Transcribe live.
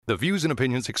The views and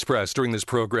opinions expressed during this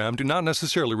program do not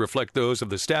necessarily reflect those of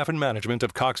the staff and management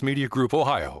of Cox Media Group,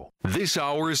 Ohio. This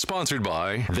hour is sponsored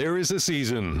by There Is a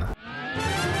Season.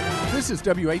 This is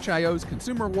WHIO's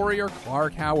consumer warrior,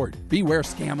 Clark Howard. Beware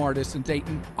scam artists in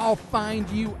Dayton. I'll find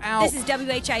you out. This is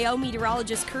WHIO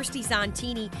meteorologist Kirsty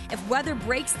Zontini. If weather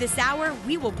breaks this hour,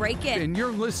 we will break it. And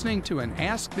you're listening to an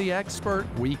Ask the Expert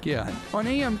weekend on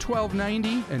AM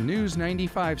 1290 and News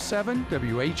 95.7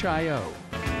 WHIO.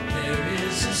 There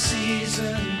is a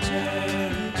season,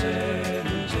 turn,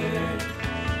 turn, turn,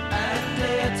 and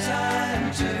a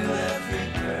time to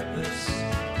every purpose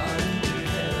under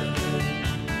heaven.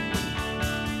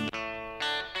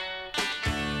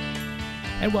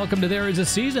 And welcome to There Is a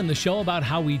Season, the show about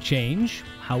how we change,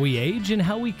 how we age, and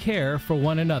how we care for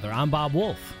one another. I'm Bob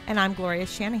Wolf. And I'm Gloria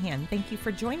Shanahan. Thank you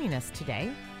for joining us today.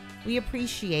 We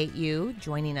appreciate you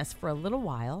joining us for a little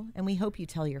while, and we hope you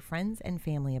tell your friends and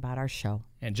family about our show.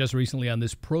 And just recently on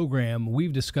this program,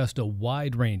 we've discussed a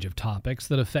wide range of topics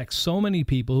that affect so many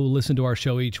people who listen to our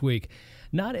show each week.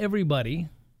 Not everybody,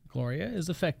 Gloria, is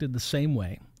affected the same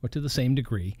way or to the same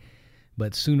degree,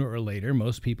 but sooner or later,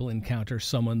 most people encounter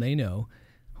someone they know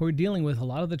who are dealing with a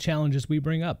lot of the challenges we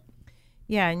bring up.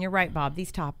 Yeah, and you're right, Bob.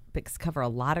 These topics cover a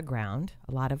lot of ground,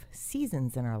 a lot of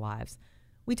seasons in our lives.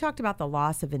 We talked about the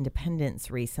loss of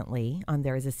independence recently on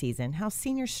There Is a Season, how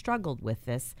seniors struggled with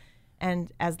this,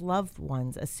 and as loved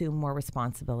ones assume more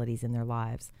responsibilities in their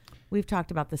lives. We've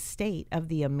talked about the state of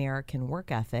the American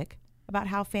work ethic, about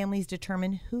how families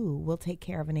determine who will take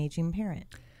care of an aging parent.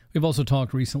 We've also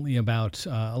talked recently about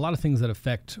a lot of things that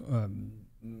affect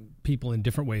people in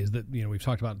different ways. That, you know, we've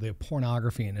talked about the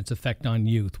pornography and its effect on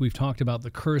youth. We've talked about the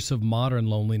curse of modern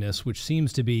loneliness, which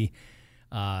seems to be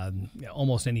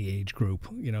almost any age group,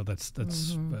 you know, that's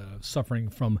suffering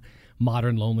from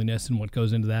modern loneliness and what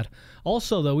goes into that.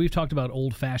 Also, though, we've talked about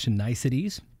old-fashioned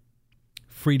niceties,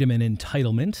 freedom and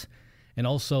entitlement, and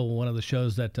also one of the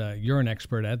shows that you're an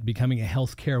expert at, becoming a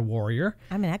healthcare warrior.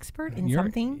 I'm an expert in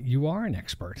something? You are an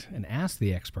expert, and ask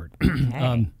the expert.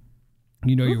 Okay.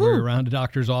 You know your way around a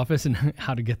doctor's office and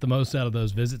how to get the most out of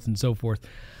those visits and so forth.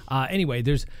 Anyway,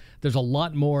 there's a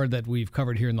lot more that we've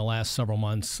covered here in the last several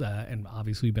months, and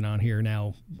obviously we've been on here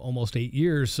now almost 8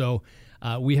 years. So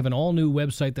we have an all-new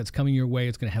website that's coming your way.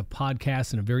 It's going to have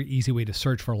podcasts and a very easy way to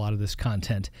search for a lot of this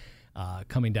content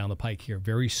coming down the pike here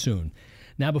very soon.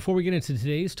 Now, before we get into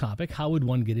today's topic, how would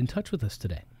one get in touch with us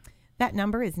today? That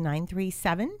number is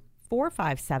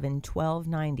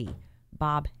 937-457-1290.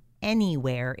 Bob,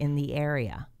 anywhere in the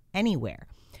area, anywhere,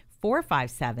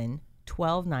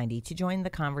 457-1290 to join the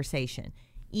conversation.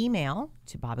 Email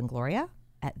to Bob and Gloria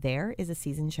at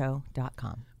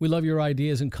thereisaseasonshow.com. We love your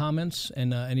ideas and comments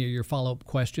and any of your follow-up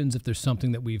questions. If there's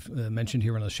something that we've mentioned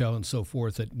here on the show and so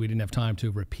forth that we didn't have time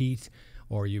to repeat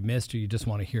or you missed or you just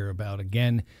want to hear about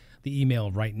again, the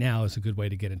email right now is a good way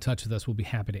to get in touch with us. We'll be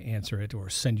happy to answer it or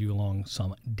send you along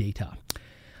some data.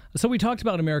 So we talked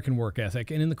about American work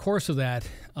ethic, and in the course of that,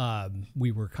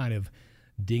 we were kind of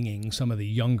dinging some of the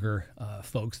younger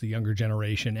folks, the younger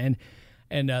generation,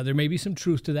 and there may be some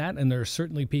truth to that, and there are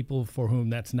certainly people for whom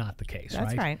that's not the case.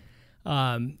 That's right.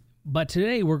 But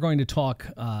today we're going to talk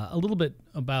a little bit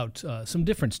about some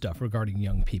different stuff regarding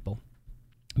young people,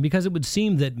 because it would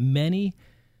seem that many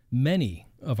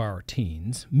of our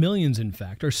teens, millions in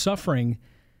fact, are suffering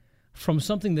from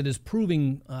something that is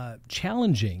proving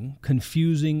challenging,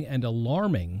 confusing, and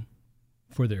alarming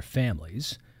for their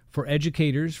families, for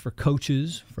educators, for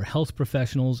coaches, for health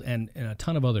professionals, and a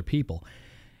ton of other people.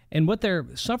 And what they're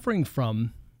suffering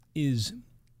from is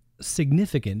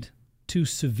significant to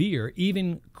severe,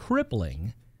 even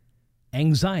crippling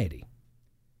anxiety.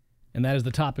 And that is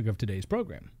the topic of today's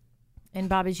program. And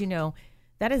Bob, as you know,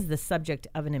 that is the subject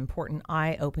of an important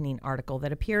eye-opening article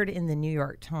that appeared in the New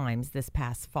York Times this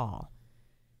past fall.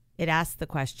 It asked the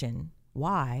question,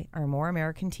 why are more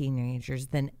American teenagers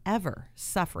than ever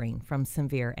suffering from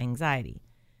severe anxiety?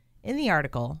 In the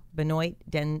article, Benoit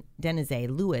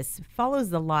Denizet-Lewis follows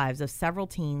the lives of several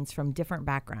teens from different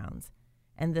backgrounds,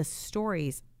 and the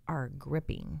stories are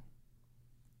gripping.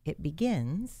 It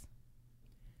begins,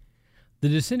 the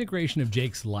disintegration of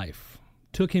Jake's life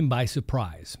took him by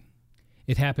surprise.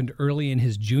 It happened early in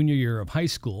his junior year of high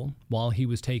school while he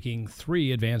was taking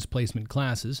 3 advanced placement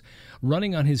classes,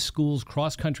 running on his school's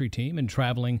cross-country team and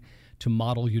traveling to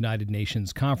Model United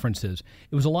Nations conferences.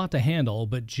 It was a lot to handle,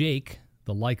 but Jake,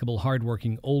 the likable,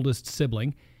 hardworking oldest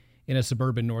sibling in a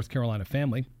suburban North Carolina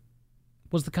family,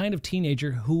 was the kind of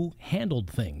teenager who handled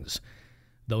things.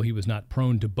 Though he was not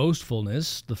prone to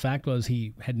boastfulness, the fact was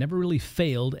he had never really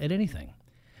failed at anything.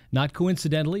 Not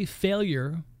coincidentally,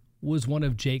 failure was one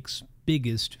of Jake's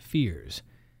biggest fears.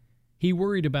 He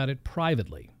worried about it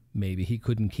privately, Maybe he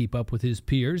couldn't keep up with his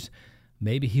peers.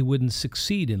 Maybe he wouldn't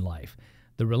succeed in life.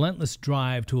 The relentless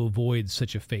drive to avoid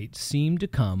such a fate seemed to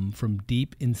come from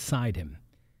deep inside him.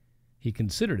 He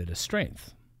considered it a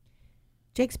strength.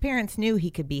 Jake's parents knew he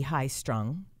could be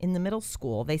high-strung. In the middle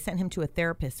school, they sent him to a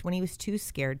therapist when he was too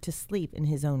scared to sleep in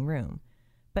his own room.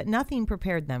 But nothing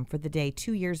prepared them for the day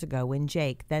 2 years ago when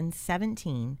Jake, then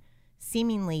 17,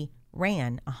 seemingly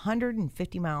ran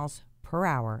 150 miles per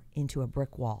hour into a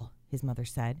brick wall, his mother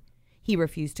said. He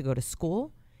refused to go to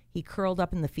school. He curled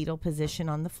up in the fetal position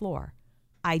on the floor.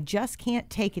 "I just can't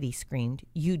take it," he screamed.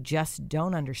 "You just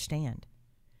don't understand."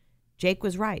 Jake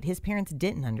was right. His parents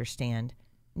didn't understand.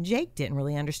 Jake didn't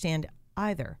really understand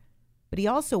either. But he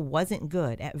also wasn't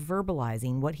good at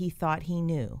verbalizing what he thought he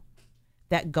knew.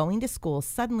 That going to school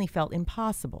suddenly felt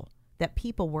impossible, that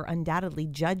people were undoubtedly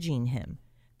judging him,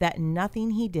 that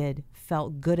nothing he did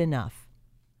felt good enough.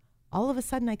 "All of a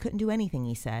sudden, I couldn't do anything,"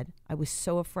 he said. "I was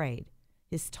so afraid."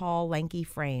 His tall, lanky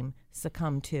frame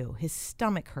succumbed too. His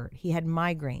stomach hurt. He had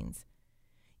migraines.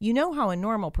 You know how a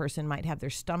normal person might have their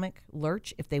stomach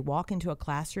lurch if they walk into a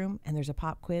classroom and there's a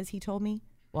pop quiz, he told me?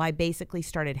 Well, I basically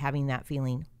started having that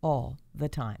feeling all the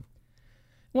time.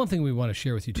 One thing we want to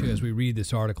share with you, too, as we read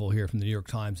this article here from the New York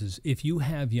Times is if you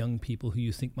have young people who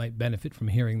you think might benefit from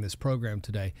hearing this program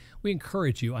today, we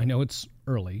encourage you. I know it's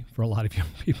early for a lot of young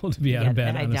people to be out of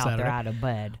bed on a Saturday. I doubt they're out of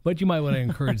bed. But you might want to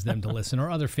encourage them to listen, or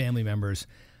other family members,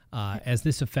 as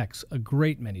this affects a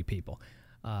great many people.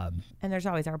 And there's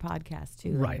always our podcast,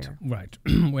 too. Right.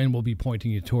 And we'll be pointing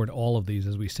you toward all of these,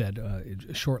 as we said,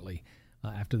 shortly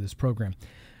after this program.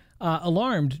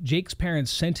 Alarmed, Jake's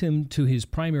parents sent him to his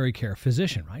primary care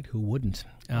physician, right? Who wouldn't?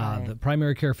 Right. The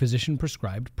primary care physician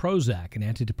prescribed Prozac, an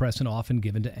antidepressant often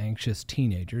given to anxious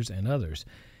teenagers and others.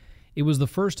 It was the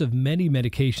first of many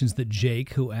medications that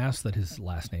Jake, who asked that his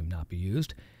last name not be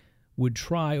used, would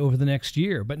try over the next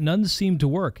year, but none seemed to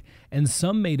work, and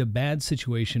some made a bad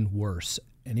situation worse.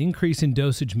 An increase in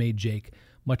dosage made Jake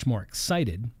much more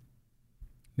excited,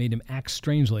 made him act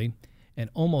strangely,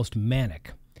 and almost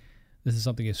manic. This is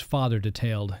something his father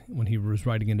detailed when he was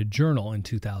writing in a journal in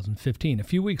 2015. A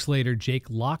few weeks later, Jake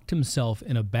locked himself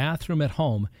in a bathroom at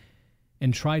home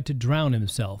and tried to drown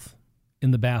himself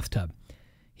in the bathtub.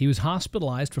 He was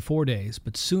hospitalized for 4 days,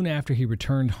 but soon after he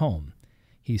returned home,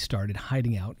 he started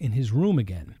hiding out in his room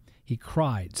again. He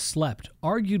cried, slept,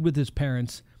 argued with his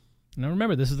parents. Now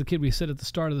remember, this is the kid we said at the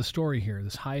start of the story here,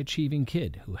 this high-achieving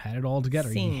kid who had it all together.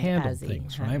 He handled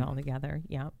things, right? Had it all together,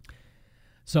 yeah.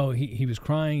 So he was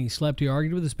crying, he slept, he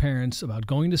argued with his parents about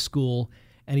going to school,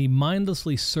 and he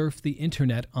mindlessly surfed the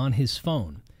internet on his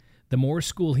phone. The more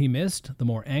school he missed, the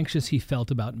more anxious he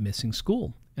felt about missing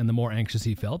school. And the more anxious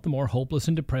he felt, the more hopeless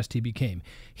and depressed he became.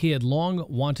 He had long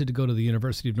wanted to go to the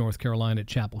University of North Carolina at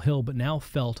Chapel Hill, but now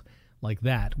felt like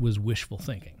that was wishful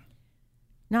thinking.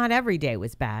 Not every day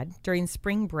was bad. During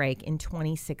spring break in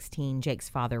 2016, Jake's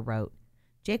father wrote,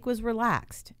 Jake was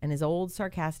relaxed and his old,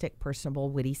 sarcastic, personable,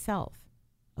 witty self.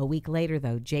 A week later,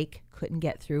 though, Jake couldn't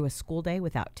get through a school day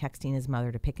without texting his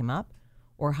mother to pick him up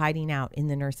or hiding out in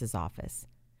the nurse's office.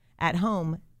 At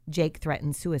home, Jake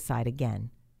threatened suicide again.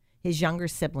 His younger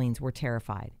siblings were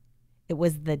terrified. It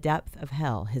was the depth of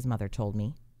hell, his mother told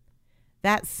me.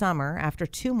 That summer, after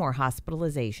 2 more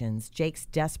hospitalizations, Jake's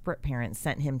desperate parents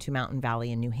sent him to Mountain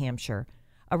Valley in New Hampshire,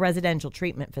 a residential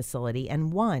treatment facility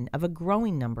and one of a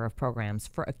growing number of programs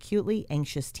for acutely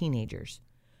anxious teenagers.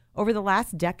 Over the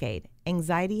last decade,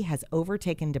 anxiety has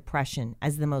overtaken depression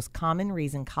as the most common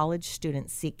reason college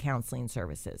students seek counseling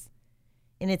services.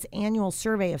 In its annual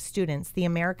survey of students, the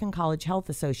American College Health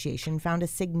Association found a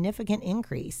significant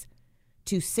increase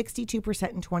to 62%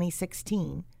 in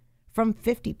 2016 from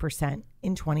 50%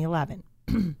 in 2011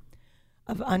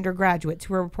 of undergraduates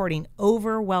who are reporting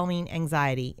overwhelming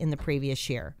anxiety in the previous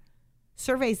year.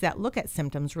 Surveys that look at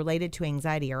symptoms related to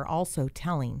anxiety are also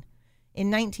telling. In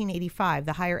 1985,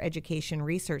 the Higher Education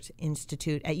Research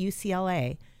Institute at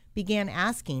UCLA began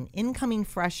asking incoming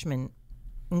freshmen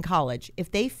in college if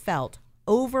they felt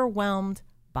overwhelmed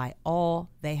by all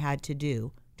they had to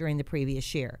do during the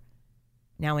previous year.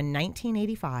 Now, in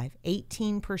 1985,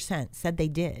 18% said they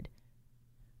did.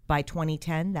 By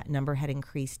 2010, that number had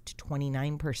increased to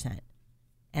 29%.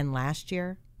 And last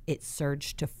year, it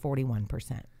surged to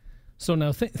 41%. So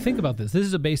now think about this. This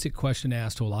is a basic question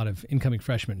asked to a lot of incoming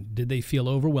freshmen. Did they feel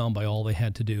overwhelmed by all they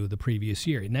had to do the previous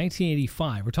year? In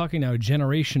 1985, we're talking now a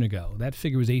generation ago, that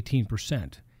figure was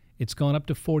 18%. It's gone up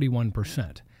to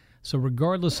 41%. So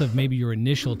regardless of maybe your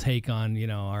initial take on,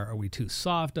 are we too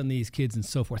soft on these kids and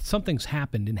so forth, something's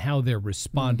happened in how they're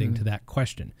responding to that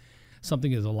question.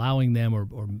 Something is allowing them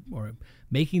or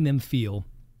making them feel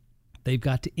they've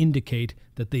got to indicate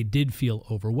that they did feel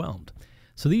overwhelmed.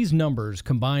 So these numbers,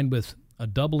 combined with a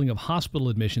doubling of hospital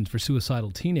admissions for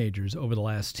suicidal teenagers over the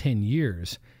last 10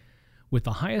 years, with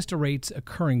the highest rates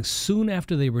occurring soon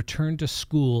after they return to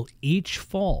school each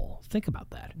fall. Think about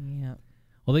that. Yeah.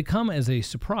 Well, they come as a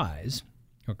surprise,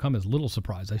 or come as little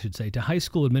surprise, I should say, to high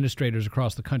school administrators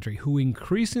across the country who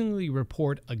increasingly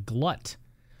report a glut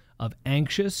of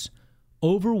anxious,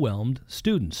 overwhelmed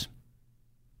students.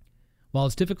 While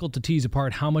it's difficult to tease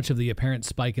apart how much of the apparent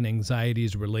spike in anxiety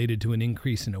is related to an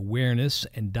increase in awareness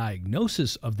and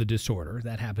diagnosis of the disorder,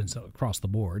 that happens across the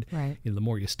board. Right. You know, the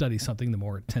more you study something, the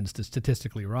more it tends to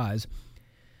statistically rise.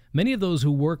 Many of those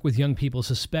who work with young people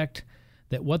suspect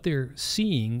that what they're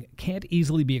seeing can't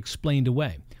easily be explained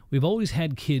away. We've always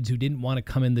had kids who didn't want to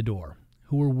come in the door,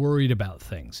 who were worried about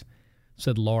things,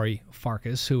 said Laurie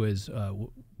Farkas, who was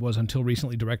until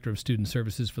recently Director of Student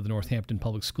Services for the Northampton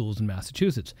Public Schools in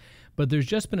Massachusetts. But there's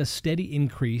just been a steady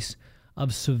increase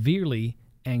of severely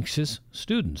anxious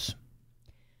students.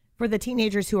 For the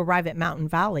teenagers who arrive at Mountain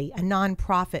Valley, a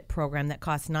nonprofit program that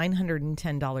costs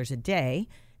 $910 a day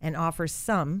and offers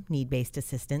some need-based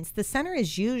assistance, the center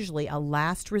is usually a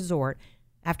last resort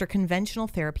after conventional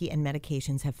therapy and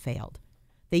medications have failed.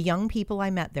 The young people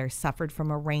I met there suffered from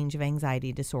a range of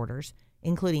anxiety disorders,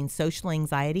 including social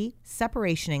anxiety,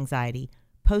 separation anxiety,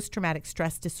 post-traumatic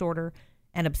stress disorder,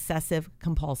 and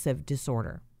obsessive-compulsive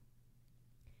disorder.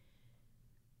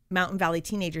 Mountain Valley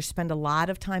teenagers spend a lot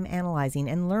of time analyzing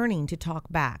and learning to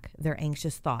talk back their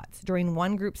anxious thoughts. During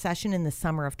one group session in the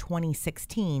summer of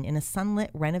 2016 in a sunlit,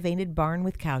 renovated barn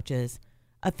with couches,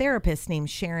 a therapist named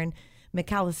Sharon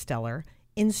McAllister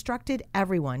instructed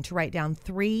everyone to write down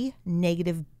 3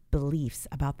 negative beliefs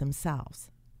about themselves.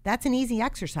 That's an easy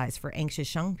exercise for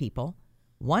anxious young people.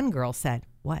 One girl said,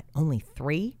 "What, only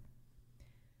 3?"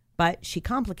 But she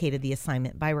complicated the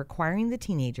assignment by requiring the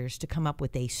teenagers to come up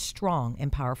with a strong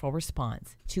and powerful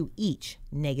response to each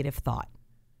negative thought.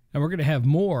 And we're going to have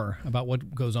more about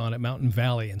what goes on at Mountain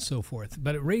Valley and so forth.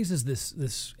 But it raises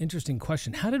this interesting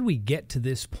question. How did we get to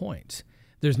this point?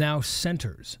 There's now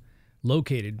centers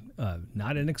located,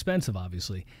 not inexpensive,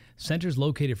 obviously, centers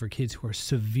located for kids who are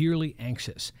severely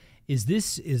anxious. Is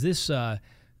this an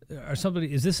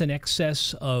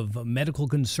excess of medical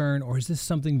concern, or is this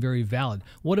something very valid?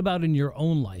 What about in your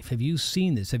own life? Have you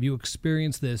seen this? Have you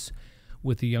experienced this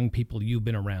with the young people you've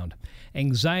been around?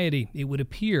 Anxiety, it would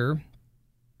appear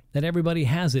that everybody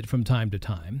has it from time to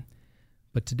time,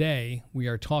 but today we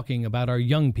are talking about our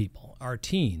young people, our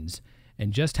teens,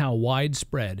 and just how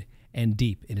widespread and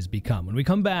deep it has become. When we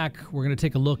come back, we're going to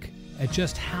take a look at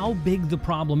just how big the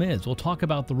problem is. We'll talk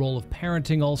about the role of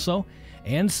parenting also,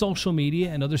 and social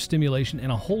media and other stimulation,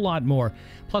 and a whole lot more.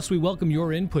 Plus, we welcome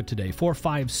your input today,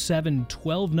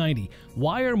 457-1290.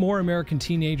 Why are more American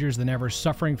teenagers than ever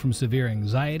suffering from severe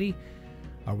anxiety?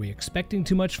 Are we expecting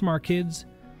too much from our kids?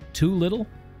 Too little?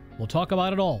 We'll talk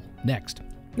about it all next.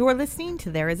 You're listening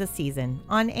to There Is a Season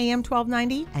on AM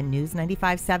 1290 and News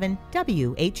 95.7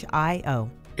 WHIO.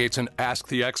 It's an Ask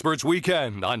the Experts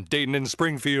weekend on Dayton and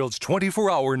Springfield's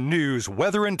 24-hour news,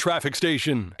 weather, and traffic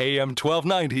station, AM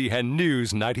 1290 and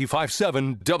News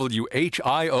 95.7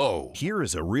 WHIO. Here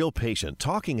is a real patient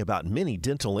talking about mini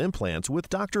dental implants with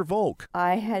Dr. Volk.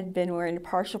 I had been wearing a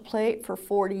partial plate for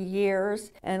 40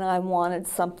 years, and I wanted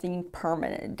something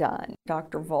permanent done.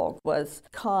 Dr. Volk was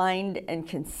kind and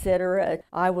considerate.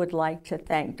 I would like to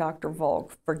thank Dr.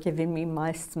 Volk for giving me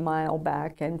my smile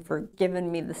back and for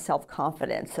giving me the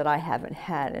self-confidence that I haven't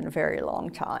had in a very long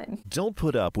time. Don't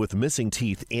put up with missing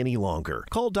teeth any longer.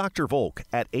 Call Dr. Volk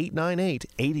at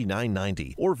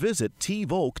 898-8990 or visit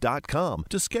tvolk.com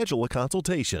to schedule a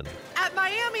consultation. At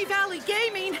Miami Valley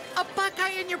Gaming, a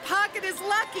Buckeye in your pocket is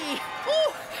lucky.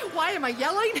 Ooh, why am I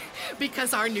yelling?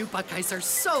 Because our new Buckeyes are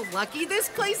so lucky, this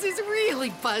place is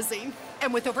really buzzing.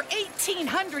 And with over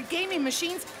 1,800 gaming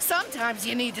machines, sometimes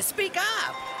you need to speak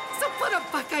up. So put a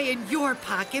Buckeye in your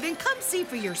pocket and come see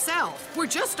for yourself. We're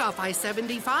just off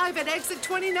I-75 at exit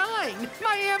 29.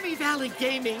 Miami Valley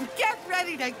Gaming. Get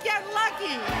ready to get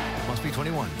lucky. Must be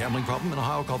 21. Gambling problem in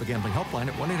Ohio? Call the Gambling Helpline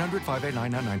at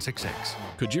 1-800-589-9966.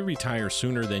 Could you retire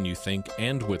sooner than you think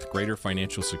and with greater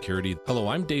financial security? Hello,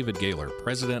 I'm David Gaylor,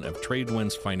 president of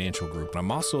Tradewinds Financial Group.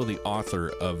 I'm also the author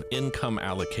of Income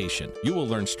Allocation. You will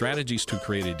learn strategies to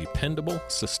create a dependable,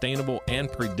 sustainable,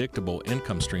 and predictable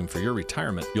income stream for your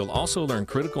retirement. You'll You'll also learn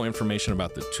critical information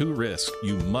about the 2 risks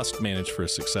you must manage for a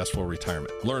successful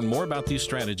retirement. Learn more about these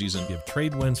strategies and give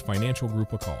Tradewinds Financial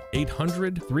Group a call.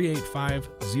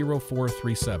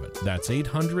 800-385-0437. That's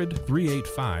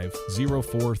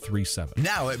 800-385-0437.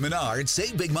 Now at Menards,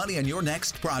 save big money on your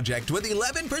next project with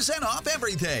 11% off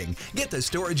everything. Get the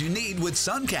storage you need with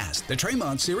Suncast. The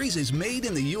Tremont series is made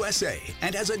in the USA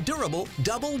and has a durable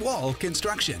double wall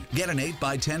construction. Get an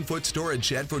 8x10-foot storage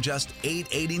shed for just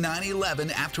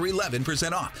 $889.11 after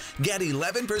 11% off. Get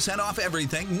 11% off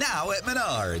everything now at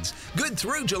Menards. Good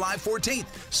through July 14th.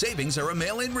 Savings are a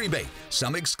mail-in rebate.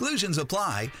 Some exclusions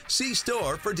apply. See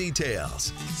store for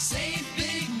details. Save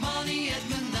big money at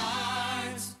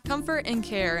Menards. Comfort and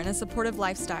care in a supportive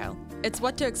lifestyle. It's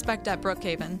what to expect at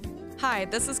Brookhaven. Hi,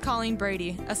 this is Colleen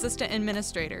Brady, Assistant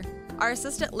Administrator. Our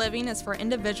assisted living is for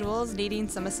individuals needing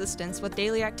some assistance with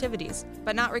daily activities,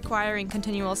 but not requiring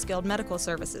continual skilled medical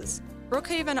services.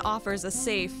 Brookhaven offers a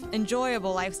safe,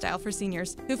 enjoyable lifestyle for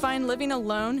seniors who find living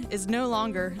alone is no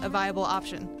longer a viable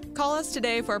option. Call us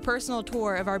today for a personal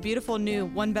tour of our beautiful new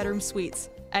one-bedroom suites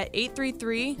at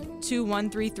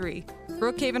 833-2133.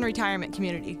 Brookhaven Retirement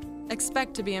Community.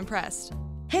 Expect to be impressed.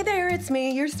 Hey there, it's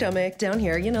me, your stomach, down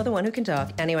here, you know, the one who can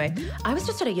talk. Anyway, I was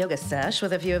just at a yoga sesh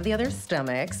with a few of the other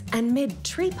stomachs, and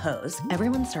mid-tree pose,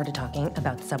 everyone started talking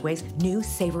about Subway's new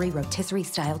savory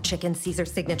rotisserie-style chicken Caesar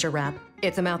signature wrap.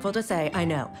 It's a mouthful to say, I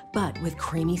know, but with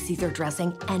creamy Caesar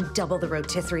dressing and double the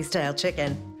rotisserie-style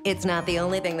chicken. It's not the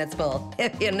only thing that's full,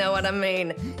 if you know what I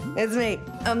mean. It's me,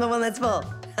 I'm the one that's full.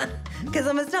 Because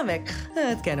I'm a stomach.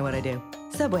 That's kind of what I do.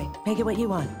 Subway, make it what you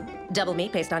want. Double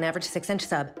meat based on average 6-inch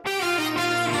sub.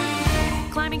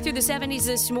 Climbing through the 70s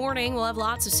this morning. We'll have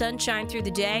lots of sunshine through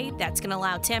the day. That's going to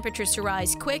allow temperatures to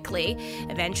rise quickly,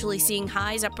 eventually seeing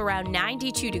highs up around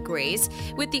 92 degrees.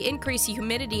 With the increased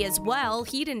humidity as well,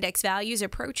 heat index values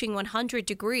approaching 100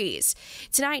 degrees.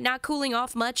 Tonight, not cooling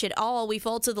off much at all. We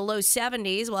fall to the low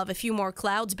 70s. We'll have a few more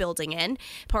clouds building in.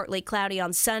 Partly cloudy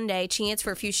on Sunday. Chance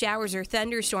for a few showers or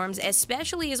thunderstorms,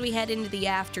 especially as we head into the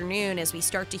afternoon as we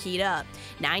start to heat up.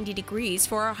 90 degrees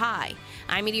for our high.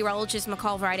 I'm meteorologist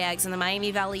McCall Vrydaghs in the Miami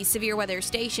Valley Severe Weather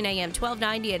Station, AM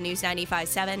 1290 and News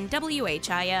 95.7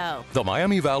 WHIO. The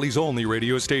Miami Valley's only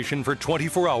radio station for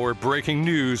 24-hour breaking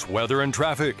news, weather, and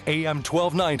traffic. AM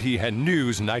 1290 and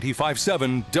News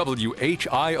 95.7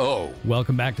 WHIO.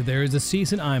 Welcome back to There Is a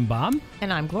Season. I'm Bob.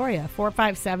 And I'm Gloria.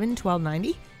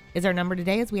 457-1290 is our number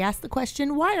today as we ask the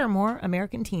question, why are more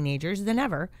American teenagers than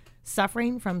ever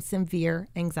suffering from severe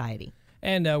anxiety?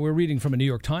 And we're reading from a New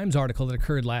York Times article that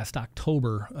occurred last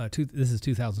October. This is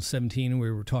 2017.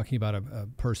 We were talking about a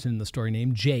person in the story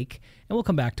named Jake. And we'll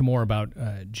come back to more about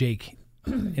Jake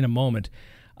in a moment.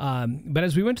 But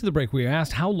as we went to the break, we were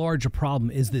asked, how large a problem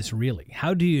is this really?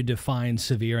 How do you define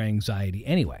severe anxiety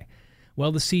anyway?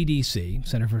 Well, the CDC,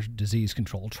 Center for Disease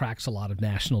Control, tracks a lot of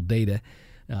national data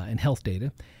and health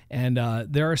data. And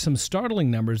there are some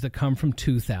startling numbers that come from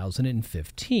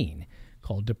 2015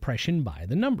 called Depression by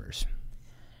the Numbers.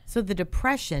 So the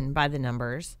depression by the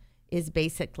numbers is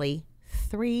basically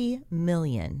 3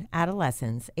 million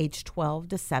adolescents aged 12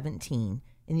 to 17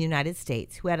 in the United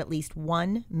States who had at least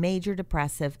one major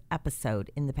depressive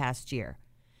episode in the past year.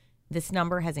 This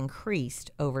number has increased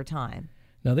over time.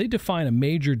 Now, they define a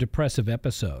major depressive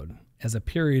episode as a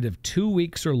period of 2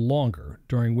 weeks or longer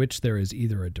during which there is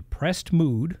either a depressed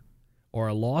mood or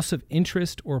a loss of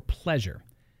interest or pleasure,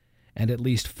 and at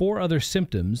least 4 other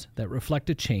symptoms that reflect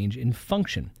a change in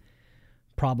function.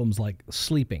 Problems like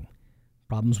sleeping,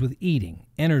 problems with eating,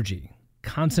 energy,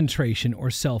 concentration, or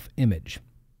self-image.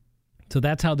 So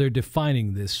that's how they're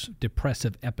defining this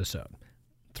depressive episode.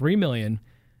 3 million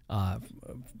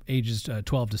ages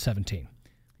 12 to 17.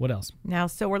 What else? Now,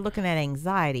 so we're looking at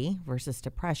anxiety versus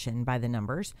depression by the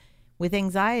numbers. With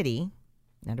anxiety,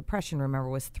 now depression, remember,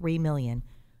 was 3 million.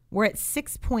 We're at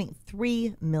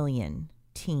 6.3 million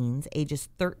teens ages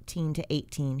 13 to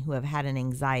 18 who have had an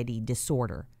anxiety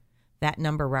disorder. That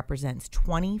number represents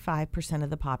 25% of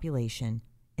the population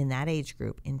in that age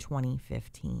group in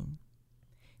 2015.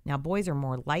 Now, boys are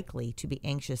more likely to be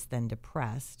anxious than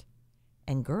depressed,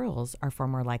 and girls are far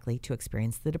more likely to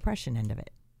experience the depression end of it,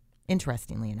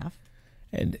 interestingly enough.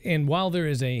 And while there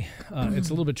is it's a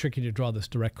little bit tricky to draw this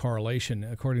direct correlation,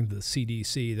 according to the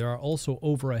CDC, there are also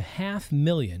over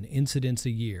 500,000 incidents a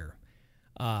year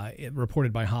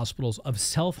reported by hospitals of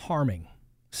self-harming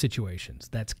situations.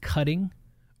 That's cutting,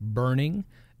 burning,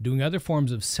 doing other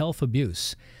forms of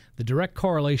self-abuse. The direct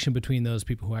correlation between those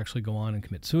people who actually go on and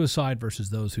commit suicide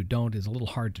versus those who don't is a little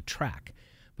hard to track.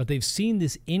 But they've seen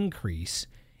this increase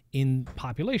in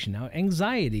population. Now,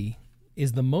 anxiety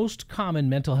is the most common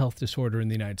mental health disorder in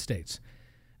the United States.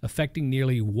 affecting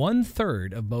nearly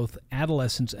 1/3 of both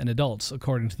adolescents and adults,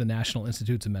 according to the National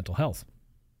Institutes of Mental Health.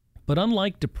 But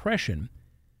unlike depression,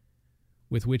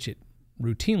 with which it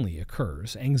routinely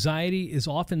occurs, anxiety is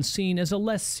often seen as a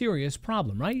less serious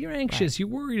problem, right? You're anxious, You're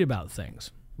worried about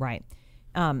things. Right.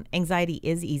 Anxiety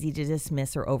is easy to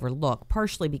dismiss or overlook,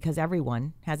 partially because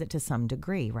everyone has it to some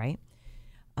degree, right?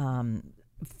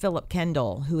 Philip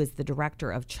Kendall, who is the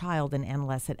director of Child and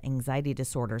Adolescent Anxiety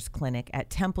Disorders Clinic at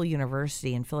Temple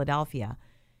University in Philadelphia,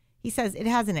 he says it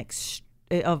has an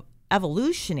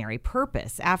evolutionary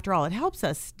purpose. After all, it helps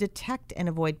us detect and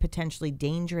avoid potentially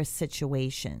dangerous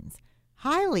situations.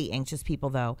 Highly anxious people,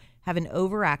 though, have an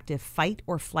overactive fight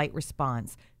or flight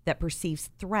response that perceives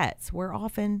threats where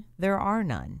often there are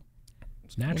none.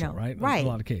 It's natural, right? Right. In a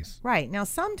lot of cases. Right. Now,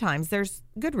 sometimes there's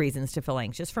good reasons to feel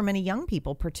anxious. For many young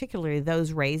people, particularly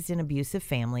those raised in abusive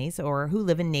families or who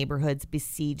live in neighborhoods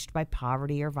besieged by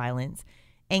poverty or violence,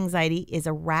 anxiety is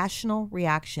a rational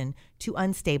reaction to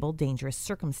unstable, dangerous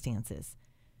circumstances.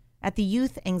 At the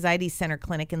Youth Anxiety Center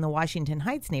Clinic in the Washington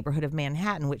Heights neighborhood of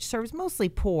Manhattan, which serves mostly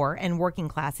poor and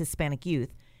working-class Hispanic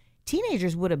youth,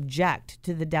 teenagers would object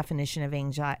to the definition of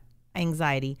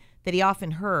anxiety that he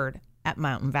often heard at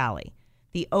Mountain Valley: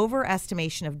 the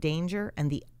overestimation of danger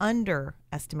and the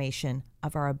underestimation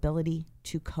of our ability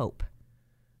to cope.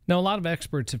 Now, a lot of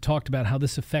experts have talked about how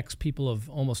this affects people of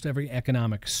almost every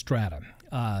economic strata.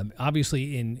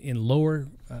 Obviously, in lower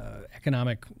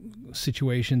economic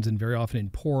situations and very often in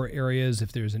poor areas,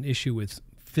 if there's an issue with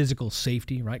physical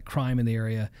safety, right, crime in the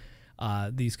area,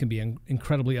 these can be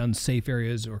incredibly unsafe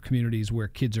areas or communities where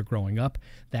kids are growing up.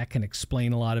 That can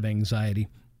explain a lot of anxiety.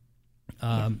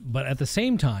 But at the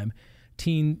same time,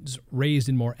 teens raised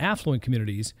in more affluent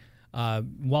communities,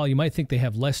 while you might think they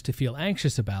have less to feel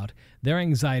anxious about, their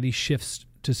anxiety shifts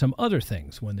to some other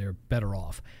things when they're better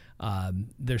off.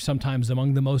 They're sometimes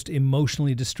among the most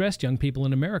emotionally distressed young people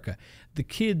in America. The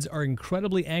kids are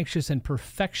incredibly anxious and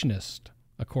perfectionist,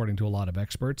 according to a lot of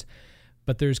experts.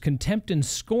 But there's contempt and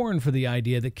scorn for the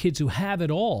idea that kids who have it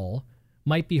all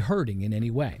might be hurting in any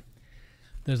way.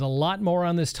 There's a lot more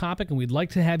on this topic, and we'd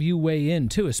like to have you weigh in,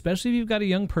 too, especially if you've got a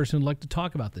young person who'd like to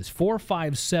talk about this.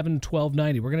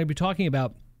 457-1290. We're going to be talking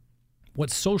about what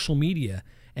social media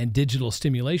and digital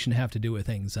stimulation have to do with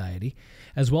anxiety,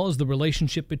 as well as the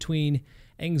relationship between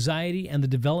anxiety and the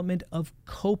development of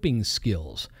coping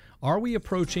skills. Are we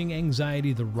approaching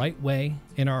anxiety the right way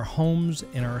in our homes,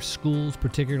 in our schools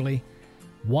particularly?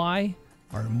 Why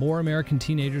are more American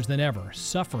teenagers than ever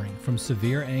suffering from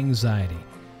severe anxiety?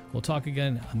 We'll talk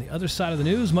again on the other side of the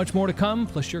news. Much more to come,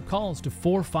 plus your calls to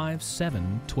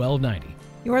 457-1290.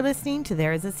 You're listening to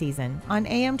There Is a Season on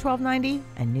AM 1290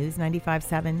 and News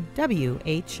 95.7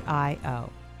 WHIO.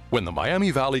 When the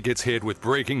Miami Valley gets hit with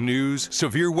breaking news,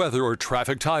 severe weather, or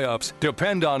traffic tie-ups,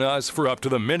 depend on us for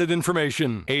up-to-the-minute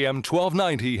information. AM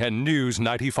 1290 and News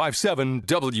 95.7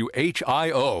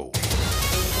 WHIO.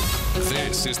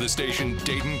 This is the station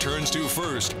Dayton turns to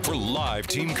first for live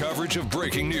team coverage of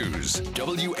breaking news.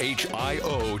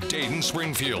 WHIO Dayton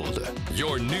Springfield.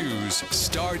 Your news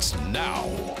starts now.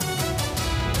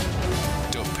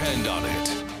 Depend on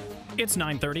it. It's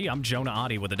 9:30. I'm Jonah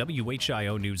Oddie with a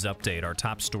WHIO News Update. Our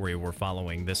top story we're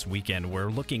following this weekend, we're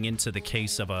looking into the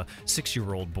case of a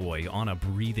 6-year-old boy on a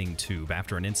breathing tube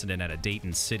after an incident at a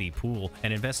Dayton City pool.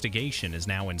 An investigation is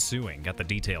now ensuing. Got the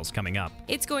details coming up.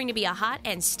 It's going to be a hot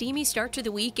and steamy start to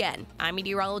the weekend. I'm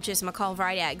meteorologist McCall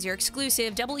Vrydags. Your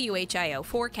exclusive WHIO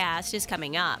forecast is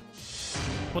coming up.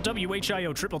 Well,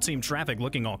 WHIO Triple Team traffic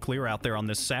looking all clear out there on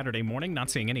this Saturday morning. Not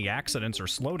seeing any accidents or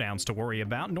slowdowns to worry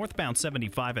about. Northbound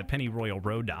 75 at Penny Royal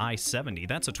Road to I-70.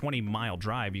 That's a 21-mile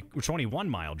drive. You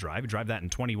drive that in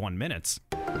 21 minutes.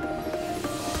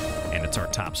 And it's our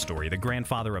top story. The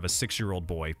grandfather of a 6-year-old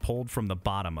boy pulled from the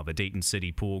bottom of a Dayton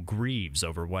City pool grieves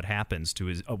over what happened to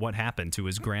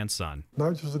his grandson.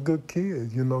 Nigel's a good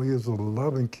kid. You know, he is a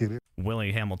loving kid.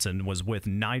 Willie Hamilton was with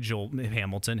Nigel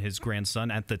Hamilton, his grandson,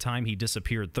 at the time he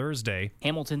disappeared Thursday.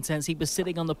 Hamilton says he was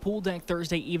sitting on the pool deck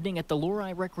Thursday evening at the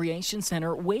Lori Recreation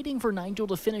Center waiting for Nigel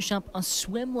to finish up a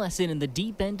swim lesson in the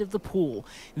deep end of the pool.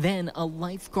 Then a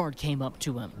lifeguard came up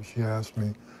to him. She asked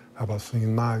me, have I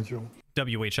seen Nigel?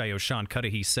 WHIO Sean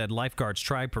Cudahy said lifeguards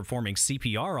tried performing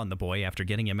CPR on the boy after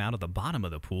getting him out of the bottom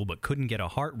of the pool, but couldn't get a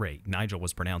heart rate. Nigel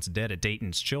was pronounced dead at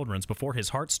Dayton's Children's before his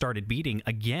heart started beating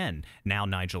again. Now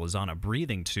Nigel is on a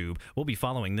breathing tube. We'll be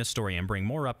following this story and bring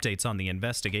more updates on the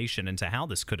investigation into how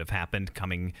this could have happened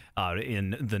coming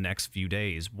in the next few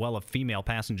days. Well, a female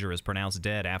passenger is pronounced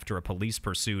dead after a police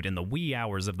pursuit in the wee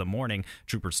hours of the morning.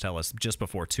 Troopers tell us just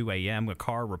before 2 a.m., a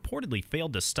car reportedly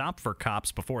failed to stop for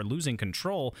cops before losing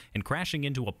control and crashing crashing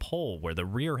into a pole where the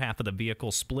rear half of the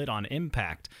vehicle split on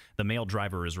impact. The male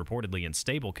driver is reportedly in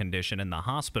stable condition in the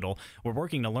hospital. We're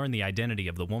working to learn the identity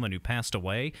of the woman who passed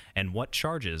away and what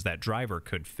charges that driver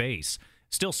could face.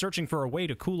 Still searching for a way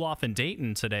to cool off in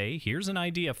Dayton today? Here's an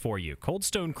idea for you. Cold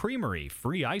Stone Creamery,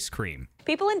 free ice cream.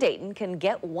 People in Dayton can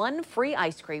get one free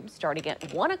ice cream starting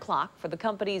at 1 o'clock for the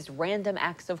company's Random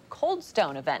Acts of Cold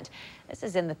Stone event. This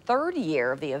is in the third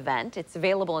year of the event. It's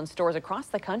available in stores across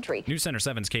the country. News Center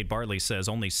 7's Kate Bartley says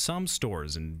only some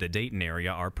stores in the Dayton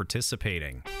area are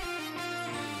participating.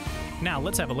 Now,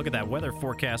 let's have a look at that weather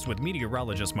forecast with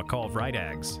meteorologist McCall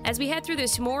Vrydaghs. As we head through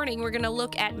this morning, we're going to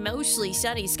look at mostly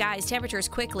sunny skies. Temperatures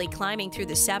quickly climbing through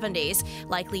the 70s,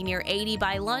 likely near 80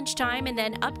 by lunchtime, and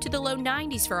then up to the low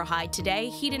 90s for a high today.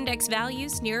 Heat index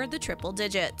values near the triple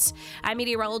digits. I'm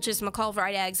meteorologist McCall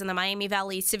Vrydaghs on the Miami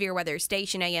Valley Severe Weather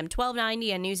Station, AM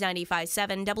 1290 and News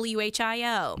 95.7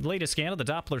 WHIO. The latest scan of the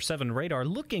Doppler 7 radar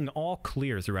looking all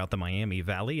clear throughout the Miami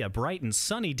Valley. A bright and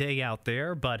sunny day out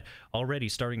there, but already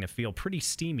starting to feel pretty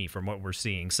steamy from what we're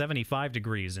seeing. 75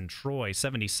 degrees in Troy,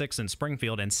 76 in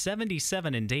Springfield, and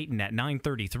 77 in Dayton at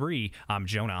 9:33. I'm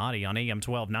Jonah Oddie on AM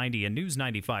 1290 and News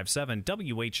 95.7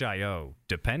 WHIO.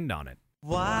 Depend on it.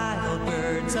 Wild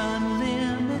Birds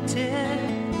Unlimited.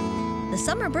 The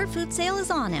summer bird food sale is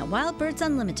on at Wild Birds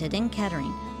Unlimited in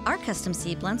Kettering. Our custom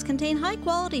seed blends contain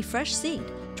high-quality fresh seed.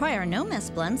 Try our no-mess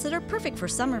blends that are perfect for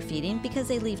summer feeding because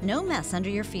they leave no mess under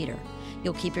your feeder.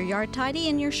 You'll keep your yard tidy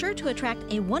and you're sure to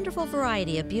attract a wonderful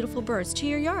variety of beautiful birds to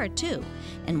your yard, too.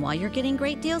 And while you're getting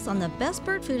great deals on the best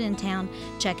bird food in town,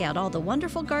 check out all the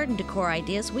wonderful garden decor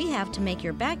ideas we have to make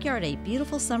your backyard a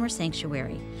beautiful summer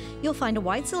sanctuary. You'll find a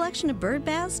wide selection of bird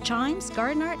baths, chimes,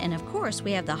 garden art, and of course,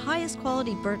 we have the highest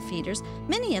quality bird feeders,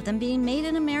 many of them being made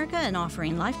in America and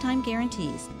offering lifetime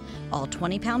guarantees. All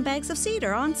 20-pound bags of seed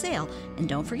are on sale. And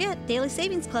don't forget, Daily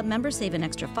Savings Club members save an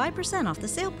extra 5% off the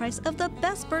sale price of the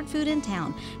best bird food in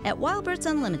town at Wild Birds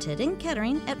Unlimited in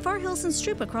Kettering at Far Hills and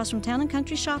Stroop across from Town &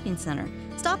 Country Shopping Center.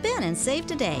 Stop in and save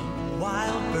today.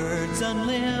 Wild Birds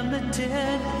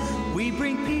Unlimited. We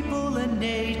bring people and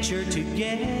nature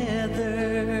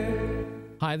together.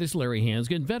 Hi, this is Larry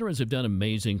Hansgen. Veterans have done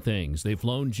amazing things. They've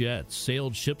flown jets,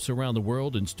 sailed ships around the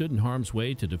world, and stood in harm's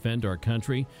way to defend our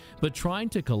country. But trying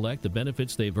to collect the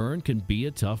benefits they've earned can be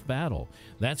a tough battle.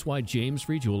 That's why James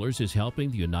Free Jewelers is helping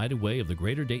the United Way of the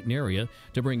Greater Dayton area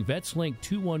to bring VetsLink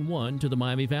 211 to the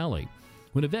Miami Valley.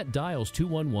 When a vet dials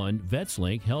 211,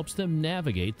 VetsLink helps them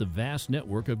navigate the vast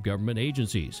network of government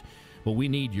agencies. But we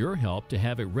need your help to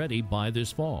have it ready by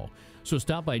this fall. So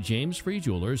stop by James Free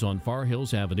Jewelers on Far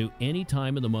Hills Avenue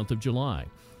anytime in the month of July.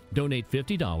 Donate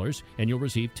 $50 and you'll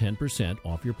receive 10%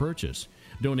 off your purchase.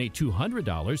 Donate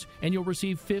 $200 and you'll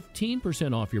receive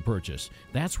 15% off your purchase.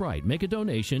 That's right, make a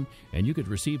donation and you could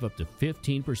receive up to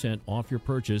 15% off your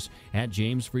purchase at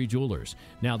James Free Jewelers.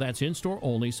 Now that's in-store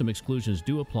only. Some exclusions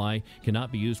do apply.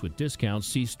 Cannot be used with discounts.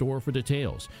 See store for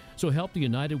details. So help the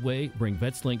United Way bring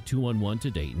VetsLink 211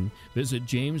 to Dayton. Visit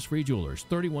James Free Jewelers,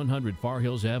 3100 Far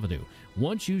Hills Avenue.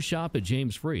 Once you shop at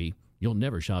James Free, you'll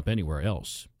never shop anywhere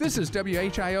else. This is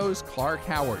WHIO's Clark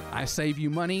Howard. I save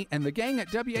you money, and the gang at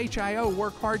WHIO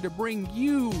work hard to bring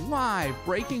you live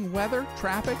breaking weather,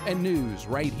 traffic, and news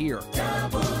right here.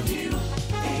 WHIO.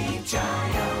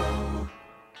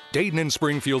 Dayton and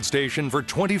Springfield station for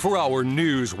 24-hour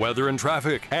news, weather, and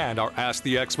traffic, and our Ask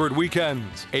the Expert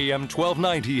weekends. AM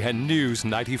 1290 and News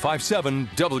 95.7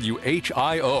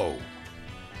 WHIO.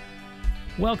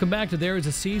 Welcome back to There Is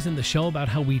a Season, the show about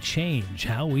how we change,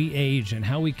 how we age, and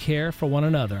how we care for one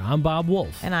another. I'm Bob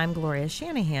Wolf. And I'm Gloria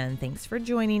Shanahan. Thanks for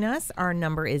joining us. Our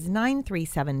number is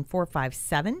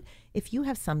 937-457 if you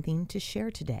have something to share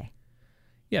today.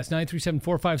 Yes,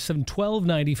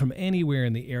 937-457-1290 from anywhere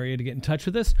in the area to get in touch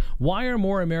with us. Why are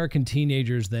more American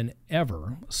teenagers than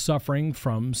ever suffering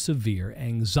from severe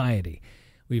anxiety?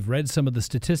 We've read some of the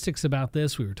statistics about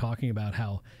this. We were talking about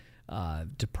how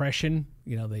depression,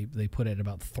 they put at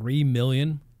about 3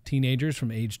 million teenagers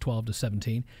from age 12 to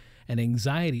 17, and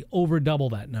anxiety over double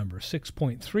that number,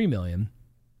 6.3 million.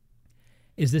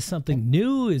 Is this something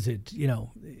new? Is it,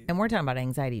 And we're talking about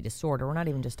anxiety disorder. We're not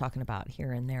even just talking about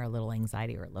here and there a little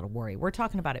anxiety or a little worry. We're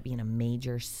talking about it being a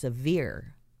major,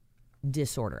 severe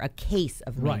disorder, a case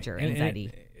of major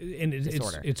anxiety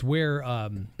disorder. It's where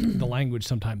the language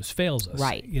sometimes fails us.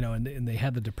 Right. And they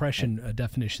had the depression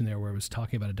definition there where it was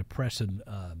talking about a depressive,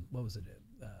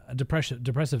 a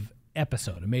depressive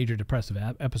episode, a major depressive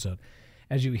episode.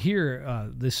 As you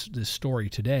hear this story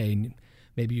today, and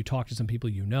maybe you talk to some people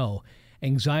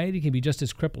anxiety can be just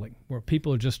as crippling, where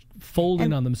people are just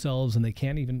folding on themselves and they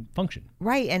can't even function.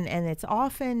 Right, and it's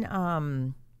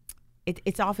often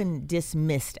it's often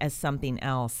dismissed as something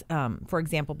else. For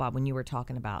example, Bob, when you were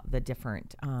talking about the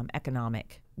different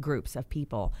economic groups of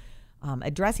people,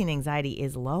 addressing anxiety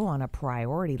is low on a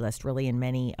priority list, really, in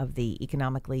many of the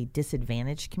economically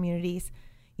disadvantaged communities.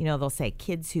 You know, they'll say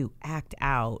kids who act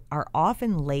out are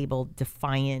often labeled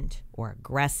defiant or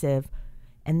aggressive.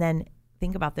 And then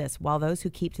think about this. While those who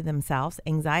keep to themselves,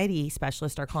 anxiety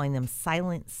specialists are calling them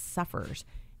silent sufferers.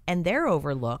 And they're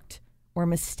overlooked or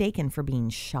mistaken for being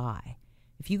shy.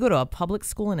 If you go to a public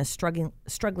school in a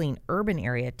struggling urban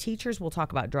area, teachers will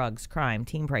talk about drugs, crime,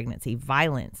 teen pregnancy,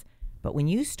 violence. But when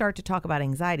you start to talk about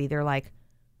anxiety, they're like,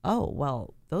 oh,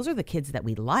 well, those are the kids that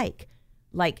we like.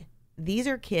 Like, these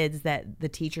are kids that the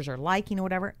teachers are liking or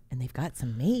whatever, and they've got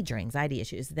some major anxiety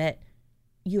issues that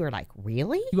you are like,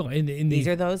 really? Well, these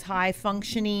are those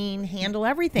high-functioning, handle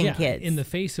everything kids. In the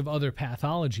face of other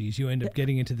pathologies, you end up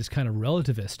getting into this kind of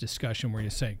relativist discussion where you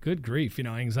say, good grief,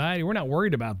 anxiety, we're not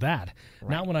worried about that.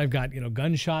 Right. Not when I've got,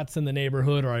 gunshots in the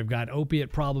neighborhood, or I've got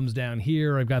opiate problems down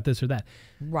here, or I've got this or that.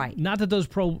 Right. Not that those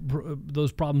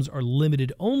problems are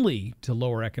limited only to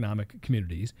lower economic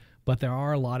communities, but there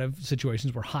are a lot of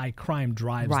situations where high crime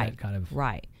drives that kind of...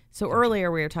 Right. So earlier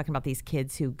we were talking about these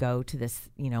kids who go to this,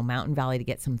 Mountain Valley to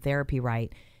get some therapy,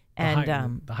 right?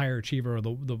 And the higher achiever or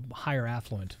the higher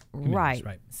affluent communities,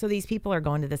 right? So these people are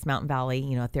going to this Mountain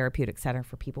Valley, a therapeutic center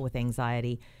for people with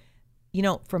anxiety.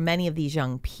 For many of these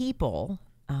young people,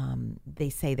 they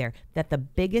say there that the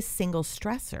biggest single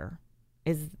stressor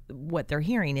is what they're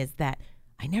hearing is that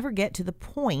I never get to the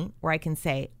point where I can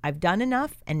say I've done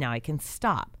enough and now I can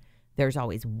stop. There's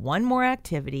always one more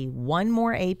activity, one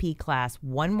more AP class,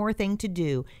 one more thing to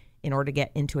do in order to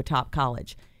get into a top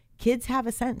college. Kids have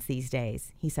a sense these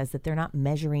days, he says, that they're not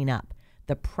measuring up.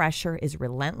 The pressure is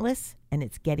relentless and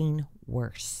it's getting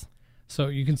worse. So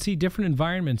you can see different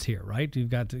environments here, right? You've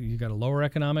got a lower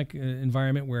economic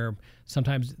environment where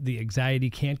sometimes the anxiety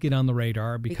can't get on the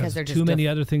radar because there's too many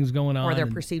other things going on. Or they're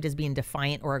perceived as being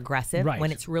defiant or aggressive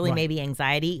when it's really maybe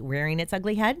anxiety rearing its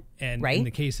ugly head. And in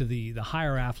the case of the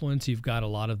higher affluence, you've got a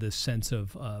lot of this sense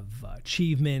of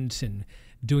achievement and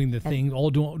doing the thing,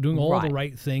 doing all the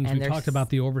right things. And we talked about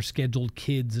the overscheduled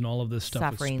kids and all of this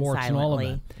stuff with sports and all of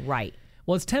that. Right.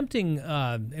 Well, it's tempting,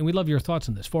 and we'd love your thoughts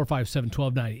on this,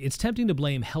 457-1290. It's tempting to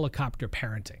blame helicopter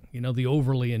parenting, the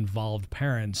overly involved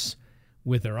parents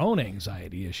with their own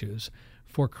anxiety issues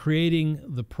for creating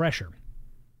the pressure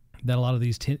that a lot of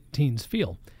these teens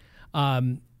feel.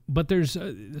 But there's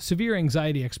severe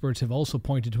anxiety experts have also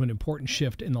pointed to an important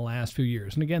shift in the last few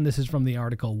years. And again, this is from the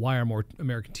article, Why Are More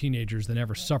American Teenagers Than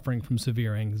Ever Suffering from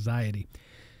Severe Anxiety?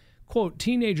 Quote,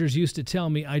 teenagers used to tell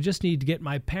me I just need to get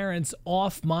my parents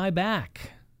off my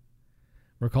back,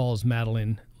 recalls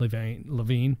Madeline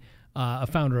Levine, a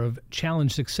founder of Challenge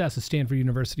Success, a Stanford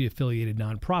University-affiliated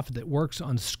nonprofit that works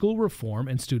on school reform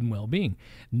and student well-being.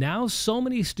 Now so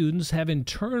many students have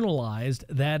internalized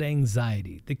that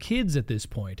anxiety. The kids at this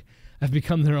point have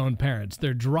become their own parents.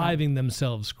 They're driving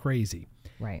themselves crazy.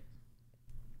 Right.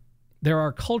 There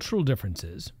are cultural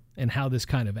differences in how this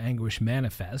kind of anguish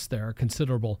manifests. There are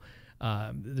considerable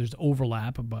there's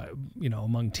overlap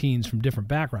among teens from different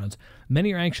backgrounds.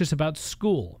 Many are anxious about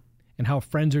school and how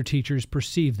friends or teachers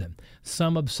perceive them.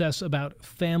 Some obsess about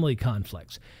family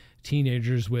conflicts.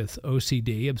 Teenagers with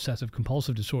OCD, obsessive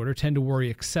compulsive disorder, tend to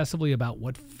worry excessively about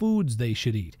what foods they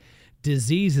should eat,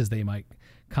 diseases they might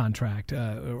contract,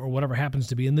 or whatever happens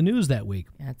to be in the news that week.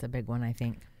 That's a big one, I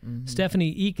think. Mm-hmm.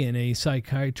 Stephanie Eakin, a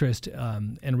psychiatrist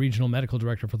and regional medical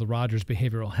director for the Rogers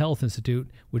Behavioral Health Institute,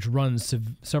 which runs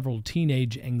several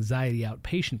teenage anxiety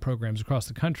outpatient programs across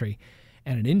the country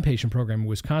and an inpatient program in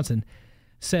Wisconsin,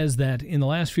 says that in the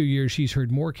last few years she's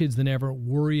heard more kids than ever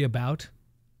worry about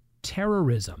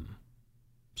terrorism.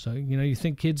 So, you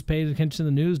think kids pay attention to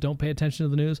the news, don't pay attention to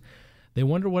the news. They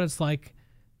wonder what it's like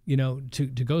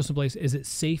to go someplace. Is it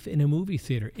safe in a movie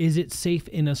theater? Is it safe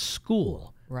in a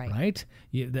school? Right?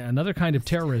 Another kind of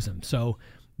terrorism. So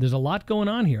there's a lot going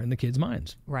on here in the kids'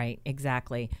 minds. Right,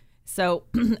 exactly. So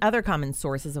other common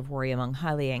sources of worry among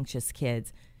highly anxious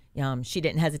kids, she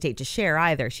didn't hesitate to share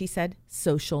either. She said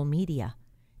social media.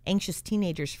 Anxious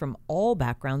teenagers from all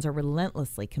backgrounds are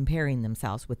relentlessly comparing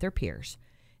themselves with their peers,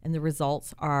 and the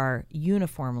results are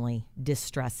uniformly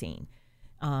distressing.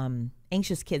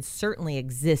 Anxious kids certainly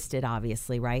existed,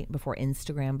 obviously, right, before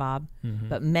Instagram, Bob. Mm-hmm.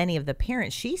 But many of the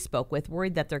parents she spoke with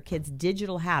worried that their kids'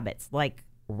 digital habits, like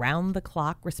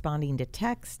round-the-clock responding to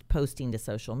text, posting to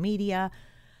social media,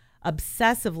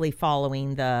 obsessively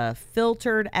following the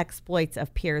filtered exploits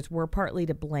of peers, were partly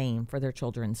to blame for their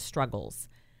children's struggles.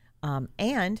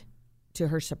 And, to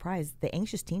her surprise, the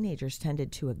anxious teenagers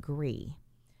tended to agree.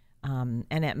 And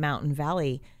at Mountain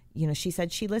Valley, She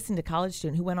said she listened to a college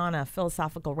student who went on a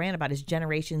philosophical rant about his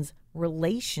generation's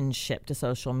relationship to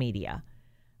social media,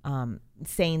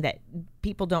 saying that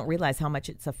people don't realize how much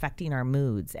it's affecting our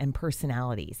moods and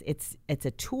personalities. It's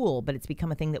a tool, but it's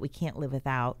become a thing that we can't live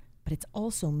without, but it's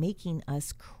also making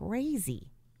us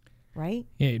crazy, right?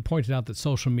 Yeah, he pointed out that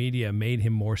social media made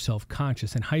him more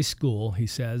self-conscious. In high school, he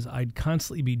says, I'd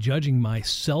constantly be judging my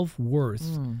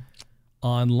self-worth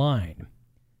online.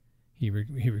 He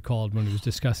recalled when he was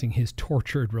discussing his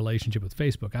tortured relationship with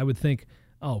Facebook. I would think,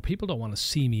 oh, people don't want to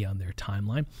see me on their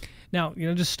timeline. Now,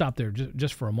 just stop there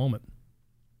just for a moment.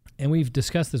 And we've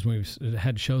discussed this when we've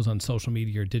had shows on social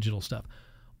media or digital stuff.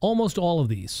 Almost all of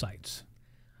these sites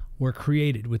were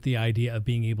created with the idea of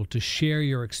being able to share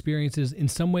your experiences. In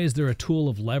some ways, they're a tool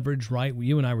of leverage, right?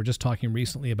 You and I were just talking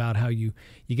recently about how you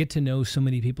get to know so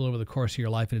many people over the course of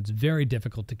your life, and it's very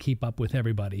difficult to keep up with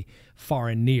everybody far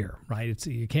and near, right?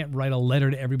 You can't write a letter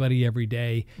to everybody every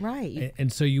day. Right.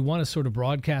 And so you want to sort of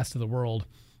broadcast to the world,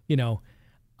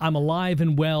 I'm alive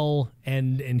and well,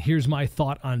 and here's my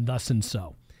thought on thus and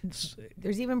so.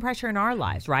 There's even pressure in our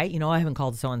lives, right? I haven't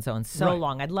called so-and-so in so Right.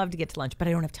 long. I'd love to get to lunch, but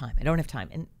I don't have time.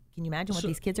 And can you imagine what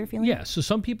these kids are feeling? Yeah, so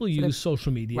some people use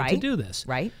social media to do this.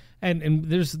 Right. And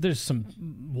there's some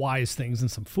wise things and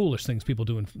some foolish things people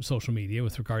do in social media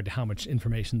with regard to how much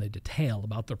information they detail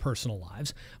about their personal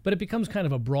lives. But it becomes kind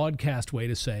of a broadcast way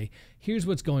to say, here's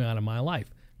what's going on in my life.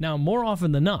 Now, more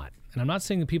often than not, and I'm not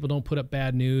saying that people don't put up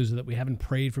bad news or that we haven't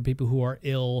prayed for people who are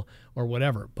ill or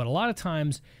whatever, but a lot of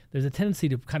times there's a tendency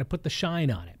to kind of put the shine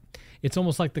on it. It's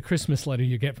almost like the Christmas letter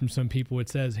you get from some people. It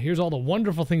says, here's all the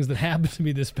wonderful things that happened to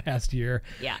me this past year.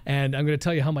 Yeah. And I'm going to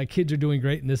tell you how my kids are doing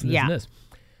great and this and this and this.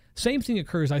 Same thing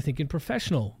occurs, I think, in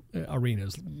professional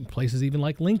arenas, places even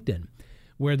like LinkedIn,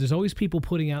 where there's always people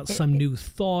putting out some new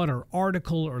thought or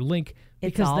article or link.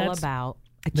 It's Because all that's about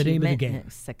the name of the achievement game.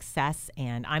 and success,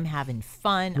 and I'm having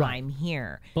fun. Right. I'm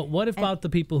here. But what about the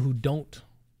people who don't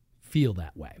feel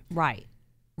that way? Right.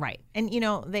 And,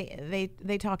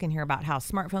 they talk in here about how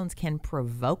smartphones can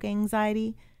provoke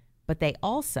anxiety, but they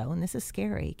also, and this is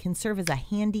scary, can serve as a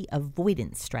handy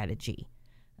avoidance strategy.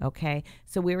 Okay.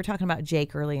 So we were talking about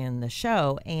Jake early in the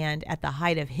show, and at the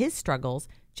height of his struggles,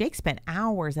 Jake spent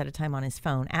hours at a time on his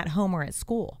phone at home or at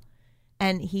school.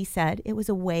 And he said it was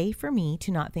a way for me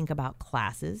to not think about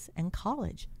classes and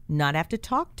college, not have to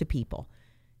talk to people.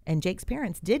 And Jake's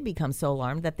parents did become so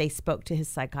alarmed that they spoke to his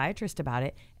psychiatrist about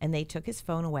it, and they took his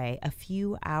phone away a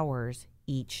few hours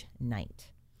each night.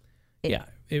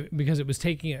 Because it was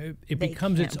taking it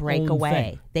becomes its break own away.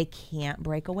 thing. They can't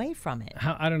break away from it.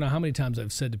 I don't know how many times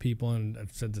I've said to people, and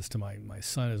I've said this to my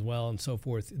son as well and so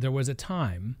forth, there was a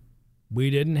time we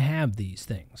didn't have these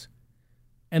things,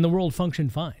 and the world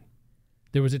functioned fine.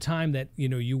 There was a time that,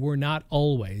 you were not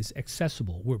always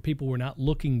accessible, where people were not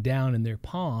looking down in their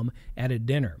palm at a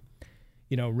dinner,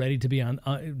 ready to be on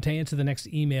to answer the next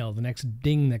email, the next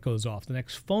ding that goes off, the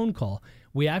next phone call.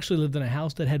 We actually lived in a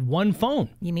house that had one phone.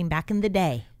 You mean back in the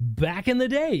day? Back in the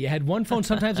day, you had one phone.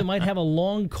 Sometimes it might have a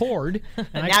long cord.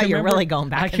 And now you're really going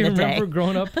back in the day. I can remember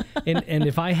growing up, and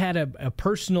if I had a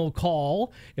personal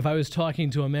call, if I was talking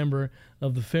to a member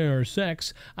of the fair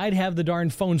sex, I'd have the darn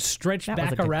phone stretched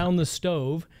back around the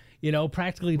stove,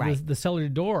 practically the cellar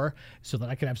door, so that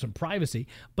I could have some privacy.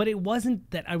 But it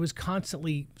wasn't that I was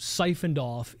constantly siphoned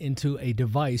off into a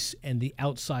device and the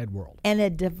outside world. And a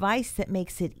device that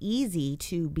makes it easy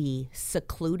to be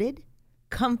secluded,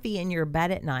 comfy in your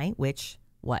bed at night, which,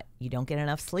 you don't get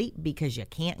enough sleep because you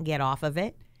can't get off of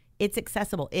it. It's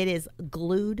accessible. It is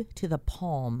glued to the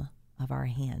palm of our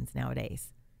hands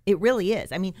nowadays. It really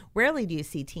is. I mean, rarely do you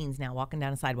see teens now walking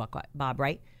down a sidewalk, Bob,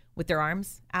 right, with their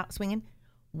arms out swinging.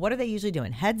 What are they usually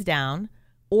doing? Heads down,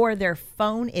 or their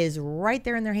phone is right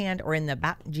there in their hand or in the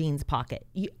back jeans pocket.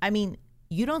 You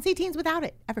don't see teens without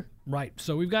it ever. Right.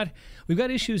 So we've got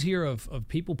issues here of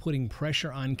people putting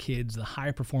pressure on kids, the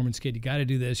high performance kid. You got to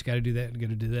do this, you got to do that, you got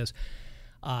to do this,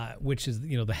 which is,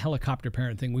 the helicopter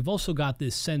parent thing. We've also got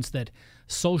this sense that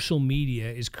social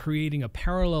media is creating a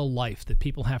parallel life that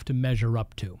people have to measure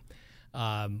up to.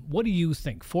 What do you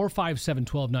think?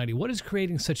 457-1290. What is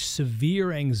creating such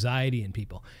severe anxiety in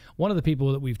people? One of the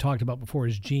people that we've talked about before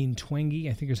is Jean Twenge,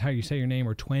 I think is how you say your name,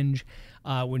 or Twenge,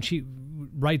 when she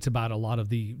writes about a lot of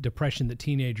the depression that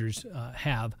teenagers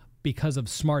have because of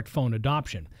smartphone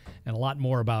adoption, and a lot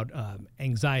more about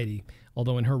anxiety,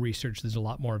 although in her research there's a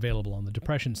lot more available on the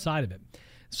depression side of it.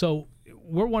 So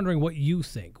we're wondering what you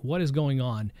think. What is going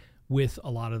on with a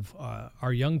lot of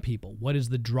our young people? What is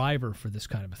the driver for this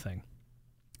kind of a thing?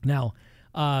 Now,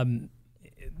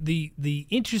 the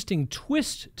interesting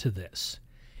twist to this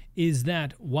is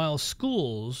that while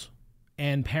schools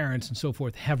and parents and so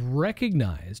forth have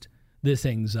recognized this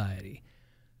anxiety,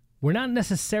 we're not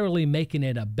necessarily making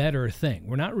it a better thing.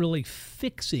 We're not really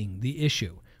fixing the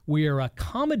issue. We are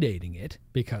accommodating it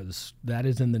because that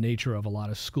is in the nature of a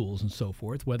lot of schools and so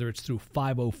forth, whether it's through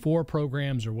 504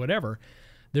 programs or whatever.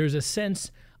 There's a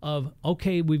sense of,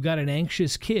 okay, we've got an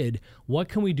anxious kid. What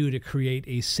can we do to create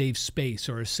a safe space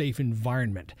or a safe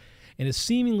environment? In a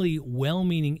seemingly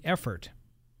well-meaning effort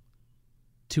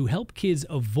to help kids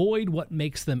avoid what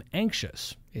makes them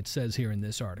anxious, it says here in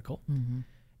this article,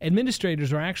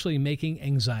 administrators are actually making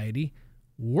anxiety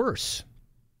worse.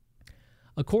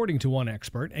 According to one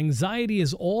expert, anxiety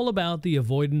is all about the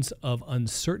avoidance of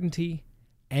uncertainty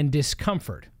and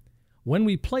discomfort. When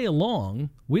we play along,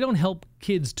 we don't help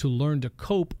kids to learn to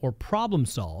cope or problem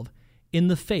solve in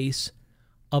the face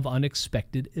of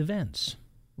unexpected events.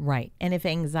 Right. And if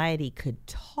anxiety could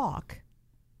talk,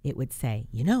 it would say,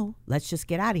 let's just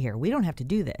get out of here. We don't have to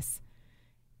do this.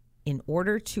 In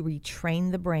order to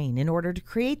retrain the brain, in order to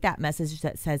create that message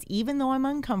that says, even though I'm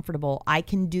uncomfortable, I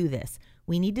can do this.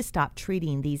 We need to stop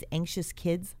treating these anxious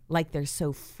kids like they're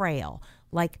so frail,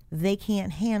 like they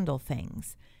can't handle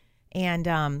things.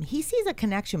 And he sees a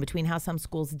connection between how some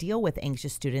schools deal with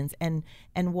anxious students and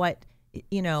what,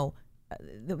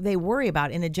 they worry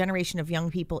about in a generation of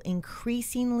young people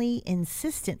increasingly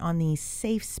insistent on these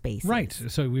safe spaces. Right.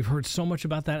 So we've heard so much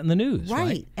about that in the news.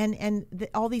 Right. And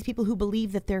all these people who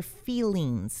believe that their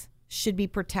feelings should be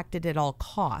protected at all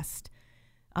cost.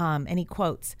 And he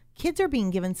quotes, kids are being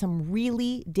given some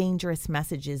really dangerous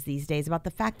messages these days about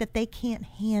the fact that they can't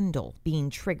handle being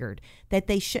triggered, that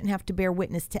they shouldn't have to bear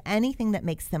witness to anything that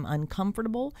makes them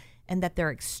uncomfortable, and that their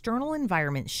external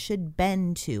environment should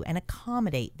bend to and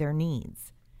accommodate their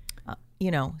needs.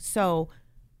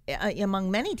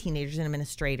 Among many teenagers and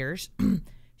administrators,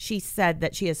 she said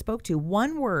that she has spoke to,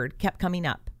 one word kept coming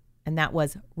up, and that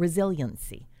was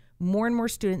resiliency. More and more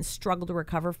students struggle to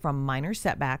recover from minor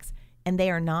setbacks, and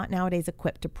they are not nowadays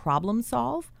equipped to problem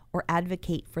solve or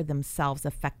advocate for themselves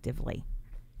effectively.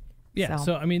 Yeah.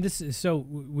 So I mean,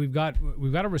 we've got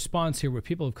a response here where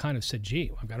people have kind of said,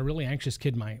 "Gee, I've got a really anxious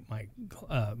kid in my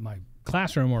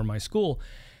classroom or my school,"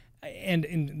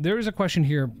 and there is a question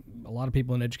here. A lot of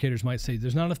people and educators might say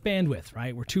there's not enough bandwidth,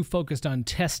 right? We're too focused on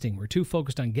testing. We're too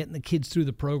focused on getting the kids through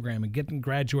the program and getting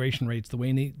graduation rates the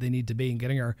way they need to be and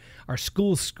getting our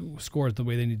school scores the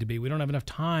way they need to be. We don't have enough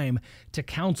time to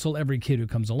counsel every kid who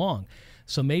comes along.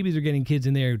 So maybe they're getting kids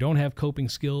in there who don't have coping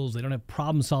skills. They don't have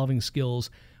problem-solving skills,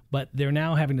 but they're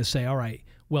now having to say, all right,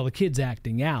 well, the kid's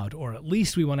acting out, or at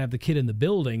least we want to have the kid in the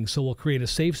building, so we'll create a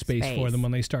safe space for them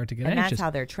when they start to get anxious. And that's how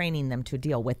they're training them to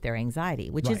deal with their anxiety,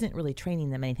 which isn't really training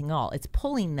them anything at all. It's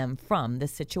pulling them from the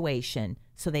situation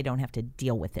so they don't have to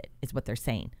deal with it, is what they're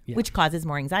saying, which causes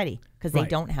more anxiety because they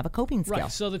don't have a coping skill.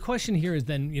 Right. So the question here is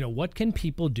then, what can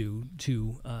people do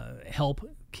to help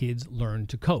kids learn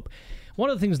to cope? One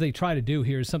of the things they try to do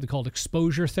here is something called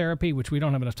exposure therapy, which we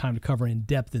don't have enough time to cover in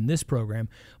depth in this program,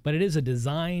 but it is a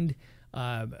designed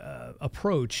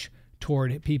approach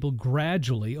toward people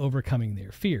gradually overcoming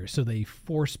their fears. So they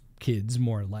force kids,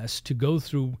 more or less, to go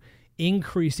through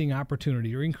increasing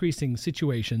opportunity or increasing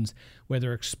situations where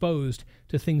they're exposed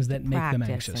to things that make them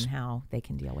anxious. And how they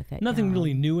can deal with it. Nothing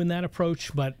really new in that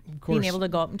approach, but of course, being able to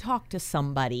go up and talk to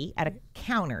somebody at a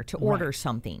counter to order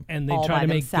something, and they try to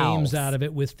make games out of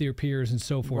it with their peers and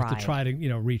so forth to try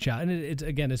to reach out. And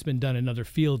it's been done in other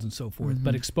fields and so forth.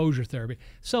 But exposure therapy.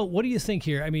 So what do you think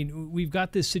here? I mean, we've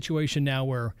got this situation now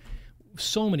where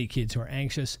so many kids who are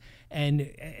anxious, and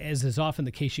as is often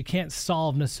the case, you can't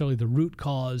solve necessarily the root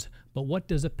cause, but what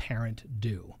does a parent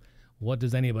do? What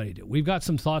does anybody do? We've got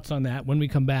some thoughts on that when we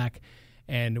come back,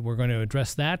 and we're going to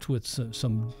address that with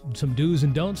some do's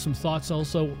and don'ts, some thoughts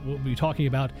also. We'll be talking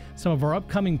about some of our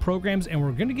upcoming programs, and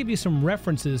we're going to give you some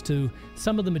references to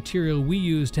some of the material we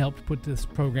use to help put this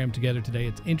program together today.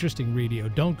 It's interesting radio.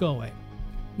 Don't go away.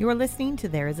 You're listening to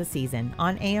There Is a Season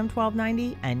on AM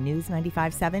 1290 and News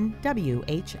 95.7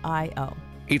 WHIO.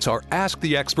 It's our Ask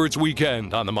the Experts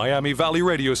weekend on the Miami Valley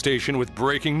radio station with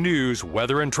breaking news,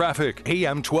 weather, and traffic.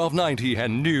 AM 1290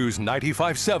 and News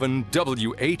 95.7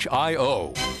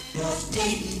 WHIO. North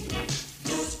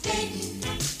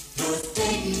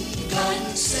Dayton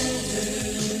Guidance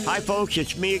Center. Hi, folks,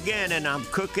 it's me again, and I'm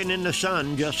cooking in the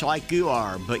sun just like you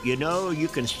are. But you know, you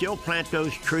can still plant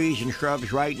those trees and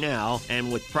shrubs right now,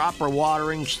 and with proper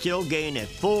watering, still gain a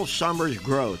full summer's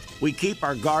growth. We keep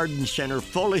our garden center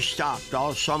fully stocked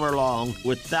all summer long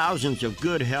with thousands of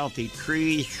good, healthy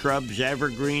trees, shrubs,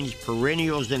 evergreens,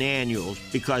 perennials, and annuals,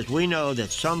 because we know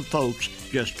that some folks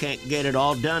just can't get it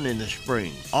all done in the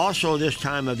spring. Also, this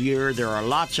time of year, there are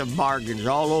lots of bargains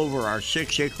all over our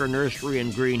 6-acre nursery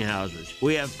and greenhouses.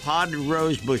 We have potted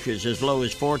rose bushes as low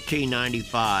as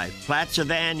 $14.95, plats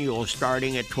of annuals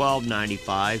starting at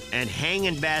 $12.95, and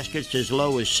hanging baskets as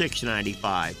low as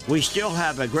 $6.95. We still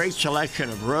have a great selection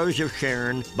of Rose of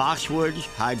Sharon, boxwoods,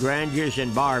 hydrangeas,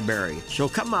 and barberry. So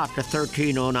come out to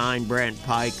 1309 Brant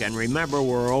Pike, and remember,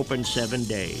 we're open 7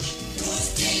 days.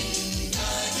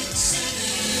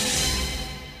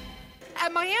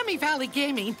 At Miami Valley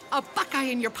Gaming, a Buckeye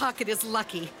in your pocket is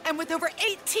lucky. And with over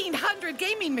 1,800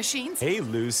 gaming machines... Hey,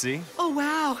 Lucy. Oh,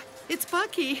 wow. It's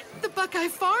Bucky, the Buckeye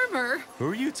farmer. Who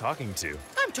are you talking to?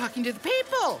 I'm talking to the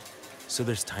people. So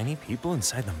there's tiny people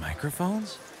inside the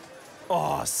microphones?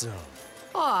 Awesome.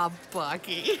 Aw,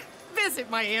 Bucky. Visit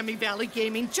Miami Valley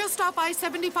Gaming just off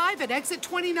I-75 at exit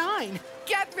 29.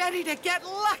 Get ready to get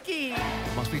lucky.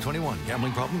 Must be 21.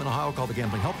 Gambling problem in Ohio? Call the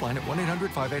Gambling Helpline at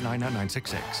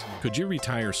 1-800-589-9966. Could you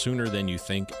retire sooner than you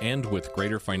think and with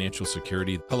greater financial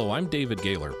security? Hello, I'm David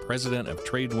Gaylor, president of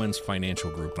Tradewinds Financial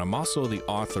Group. I'm also the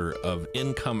author of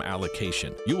Income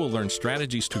Allocation. You will learn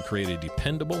strategies to create a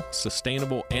dependable,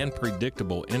 sustainable, and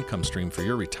predictable income stream for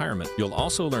your retirement. You'll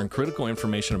also learn critical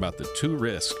information about the 2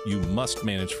 risks you must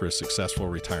manage for a successful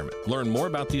retirement. Learn more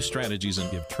about these strategies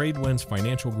and give Tradewinds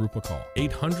Financial Group a call.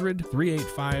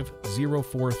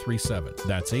 800-385-0437.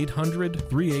 That's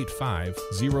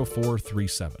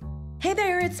 800-385-0437. Hey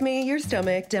there, it's me, your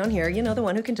stomach, down here, you know, the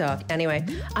one who can talk. Anyway,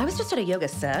 I was just at a yoga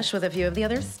sesh with a few of the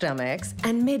other stomachs,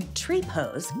 and mid-tree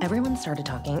pose, everyone started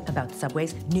talking about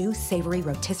Subway's new savory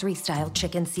rotisserie-style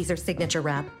chicken Caesar signature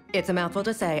wrap. It's a mouthful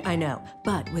to say, I know,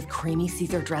 but with creamy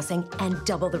Caesar dressing and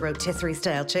double the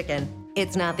rotisserie-style chicken.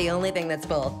 It's not the only thing that's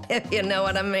full, if you know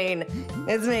what I mean.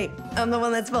 It's me, I'm the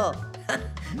one that's full.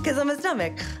 Because I'm a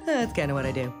stomach. That's kind of what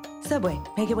I do. Subway,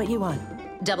 make it what you want.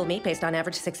 Double meat based on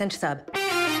average 6-inch sub.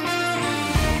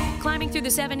 Climbing through the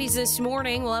 70s this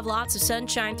morning. We'll have lots of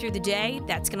sunshine through the day.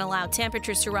 That's going to allow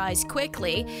temperatures to rise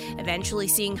quickly, eventually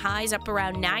seeing highs up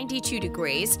around 92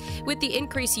 degrees. With the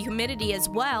increased humidity as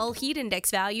well, heat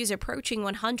index values approaching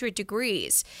 100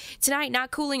 degrees. Tonight, not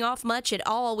cooling off much at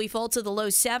all. We fall to the low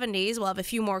 70s. We'll have a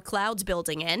few more clouds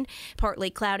building in.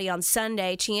 Partly cloudy on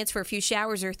Sunday. Chance for a few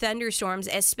showers or thunderstorms,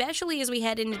 especially as we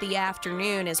head into the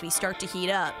afternoon as we start to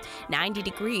heat up. 90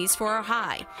 degrees for our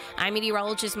high. I'm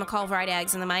meteorologist McCall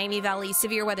Vrydaghs in the Miami Valley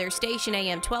Severe Weather Station,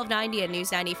 AM 1290 and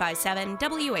News 95.7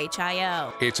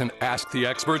 WHIO. It's an Ask the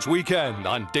Experts weekend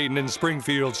on Dayton and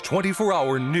Springfield's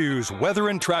 24-hour news, weather,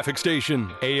 and traffic station,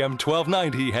 AM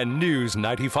 1290 and News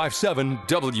 95.7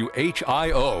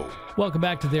 WHIO. Welcome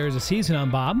back to There's a Season. I'm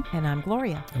Bob. And I'm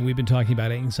Gloria. And we've been talking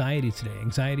about anxiety today,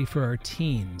 anxiety for our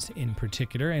teens in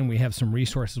particular, and we have some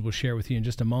resources we'll share with you in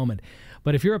just a moment.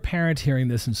 But if you're a parent hearing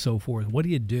this and so forth, what do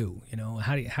you do? You know,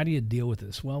 how do you deal with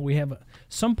this? Well, we have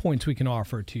some points we can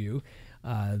offer to you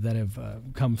that have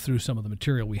come through some of the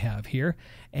material we have here,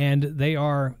 and they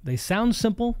sound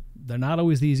simple. They're not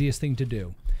always the easiest thing to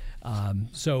do.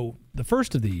 So the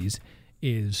first of these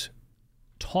is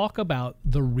talk about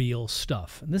the real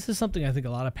stuff. And this is something I think a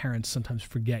lot of parents sometimes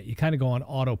forget. You kind of go on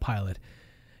autopilot.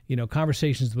 You know,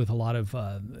 conversations with a lot of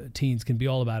teens can be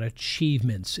all about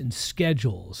achievements and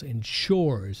schedules and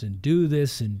chores and do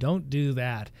this and don't do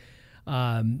that.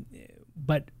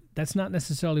 But that's not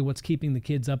necessarily what's keeping the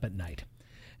kids up at night.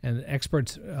 And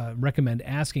experts recommend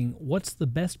asking, what's the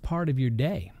best part of your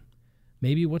day?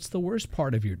 Maybe what's the worst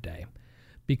part of your day?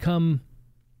 Become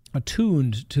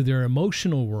attuned to their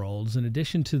emotional worlds in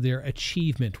addition to their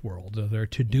achievement world or their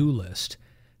to-do list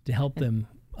to help them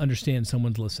understand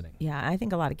someone's listening. Yeah, I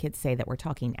think a lot of kids say that we're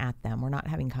talking at them. We're not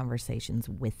having conversations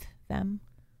with them.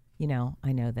 You know,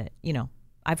 I know that, you know,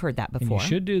 I've heard that before. And you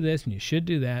should do this and you should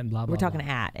do that and blah, blah, We're talking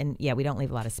blah. at, and yeah, we don't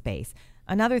leave a lot of space.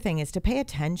 Another thing is to pay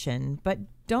attention, but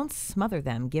don't smother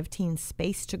them. Give teens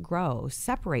space to grow,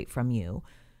 separate from you,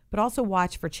 but also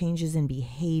watch for changes in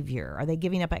behavior. Are they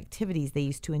giving up activities they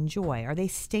used to enjoy? Are they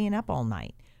staying up all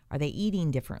night? Are they eating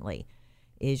differently?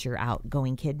 Is your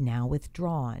outgoing kid now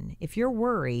withdrawn? If you're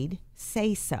worried,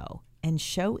 say so and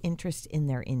show interest in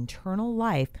their internal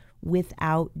life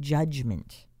without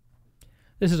judgment.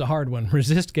 This is a hard one.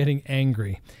 Resist getting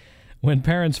angry. When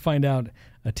parents find out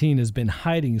a teen has been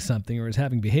hiding something or is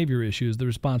having behavior issues, the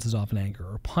response is often anger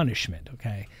or punishment,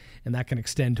 okay? And that can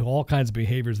extend to all kinds of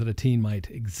behaviors that a teen might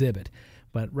exhibit.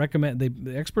 But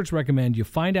the experts recommend you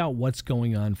find out what's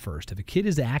going on first. If a kid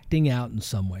is acting out in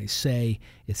some way, say,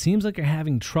 it seems like you're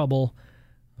having trouble,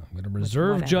 I'm going to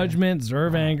reserve judgment,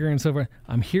 reserve anger, and so forth.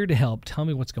 I'm here to help. Tell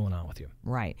me what's going on with you.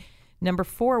 Right. Number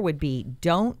 4 would be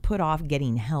don't put off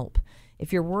getting help.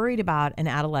 If you're worried about an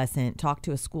adolescent, talk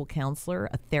to a school counselor,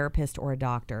 a therapist, or a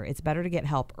doctor. It's better to get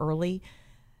help early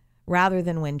rather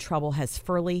than when trouble has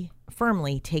firmly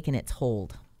taken its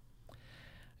hold.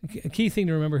 A key thing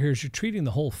to remember here is you're treating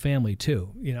the whole family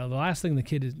too. You know, the last thing the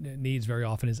kid needs very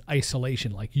often is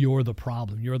isolation, like you're the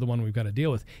problem, you're the one we've got to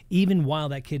deal with. Even while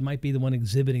that kid might be the one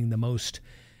exhibiting the most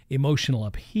emotional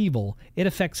upheaval, it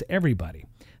affects everybody.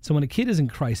 So when a kid is in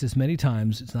crisis, many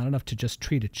times it's not enough to just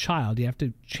treat a child. You have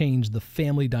to change the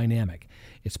family dynamic.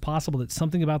 It's possible that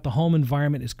something about the home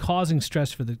environment is causing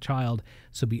stress for the child,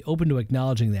 so be open to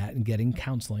acknowledging that and getting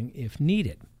counseling if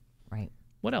needed. Right.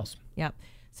 What else? Yep.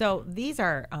 So these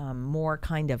are more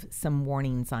kind of some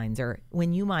warning signs or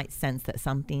when you might sense that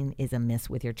something is amiss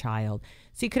with your child.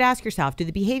 So you could ask yourself, do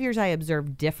the behaviors I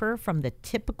observe differ from the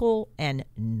typical and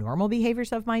normal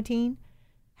behaviors of my teen?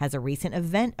 Has a recent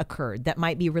event occurred that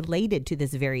might be related to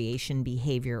this variation,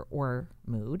 behavior, or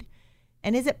mood?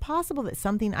 And is it possible that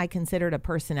something I considered a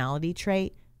personality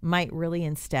trait might really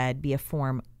instead be a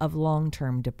form of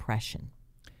long-term depression?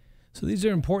 So these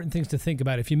are important things to think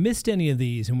about. If you missed any of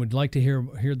these and would like to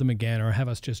hear them again or have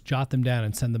us just jot them down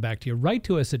and send them back to you, write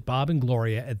to us at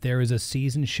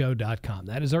bobandgloria@thereisaseasonshow.com.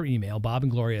 That is our email,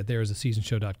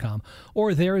 bobandgloria@thereisaseasonshow.com,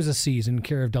 or There Is a Season,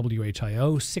 care of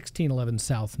WHIO, 1611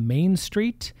 South Main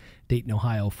Street, Dayton,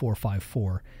 Ohio,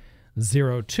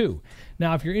 45402.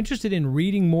 Now, if you're interested in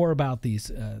reading more about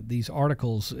these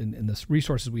articles and the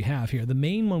resources we have here, the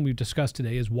main one we've discussed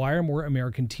today is Why Are More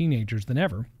American Teenagers Than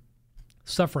Ever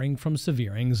Suffering from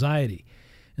Severe Anxiety?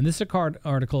 And this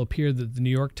article appeared at the New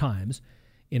York Times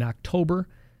in October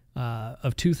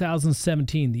of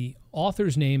 2017. The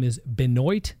author's name is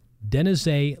Benoit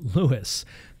Denizet Lewis.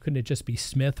 Couldn't it just be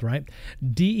Smith, right?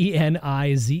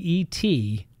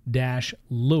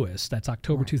 DENIZET-Lewis. That's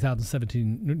October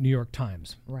 2017, New York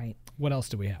Times. Right. What else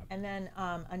do we have? And then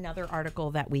another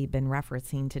article that we've been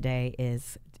referencing today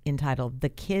is entitled, The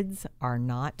Kids Are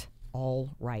Not All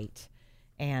Right.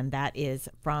 And that is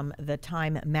from the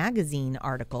Time Magazine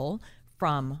article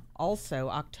from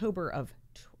also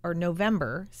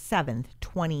November 7th,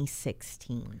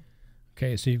 2016.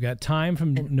 Okay, so you've got Time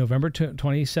from November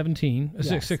 2017,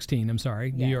 Yes. 16, I'm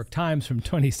sorry, New Yes. York Times from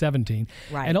 2017.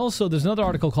 Right. And also there's another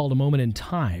article called A Moment in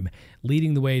Time,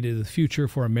 Leading the Way to the Future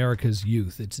for America's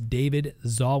Youth. It's David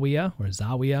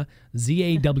Zawiya,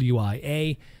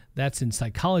 Z-A-W-I-A. That's in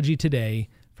Psychology Today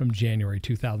from January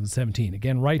 2017.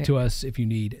 Again, write to us if you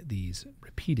need these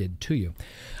repeated to you.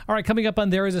 All right, coming up on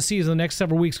There Is a Season, the next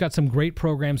several weeks, got some great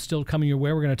programs still coming your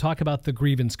way. We're going to talk about the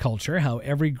grievance culture, how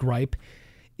every gripe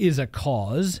is a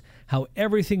cause, how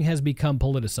everything has become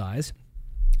politicized.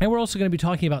 And we're also going to be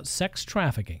talking about sex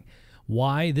trafficking,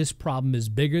 why this problem is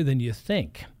bigger than you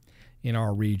think in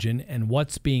our region, and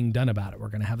what's being done about it. We're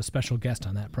going to have a special guest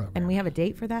on that program. And we have a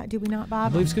date for that, do we not, Bob? I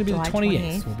believe it's going to be the July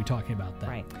 28th. We'll be talking about that.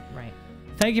 Right.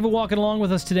 Thank you for walking along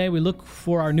with us today. We look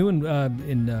for our new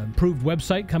and improved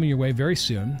website coming your way very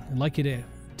soon. I'd like you to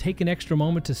take an extra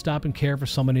moment to stop and care for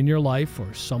someone in your life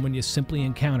or someone you simply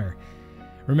encounter.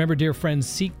 Remember, dear friends,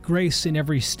 seek grace in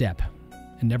every step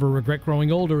and never regret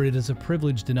growing older. It is a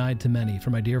privilege denied to many. For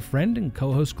my dear friend and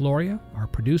co-host Gloria, our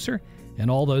producer,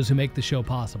 and all those who make the show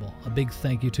possible, a big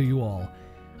thank you to you all.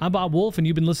 I'm Bob Wolf, and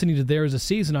you've been listening to There Is a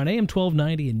Season on AM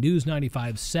 1290 and News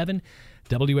 95.7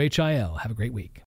 WHIO. Have a great week.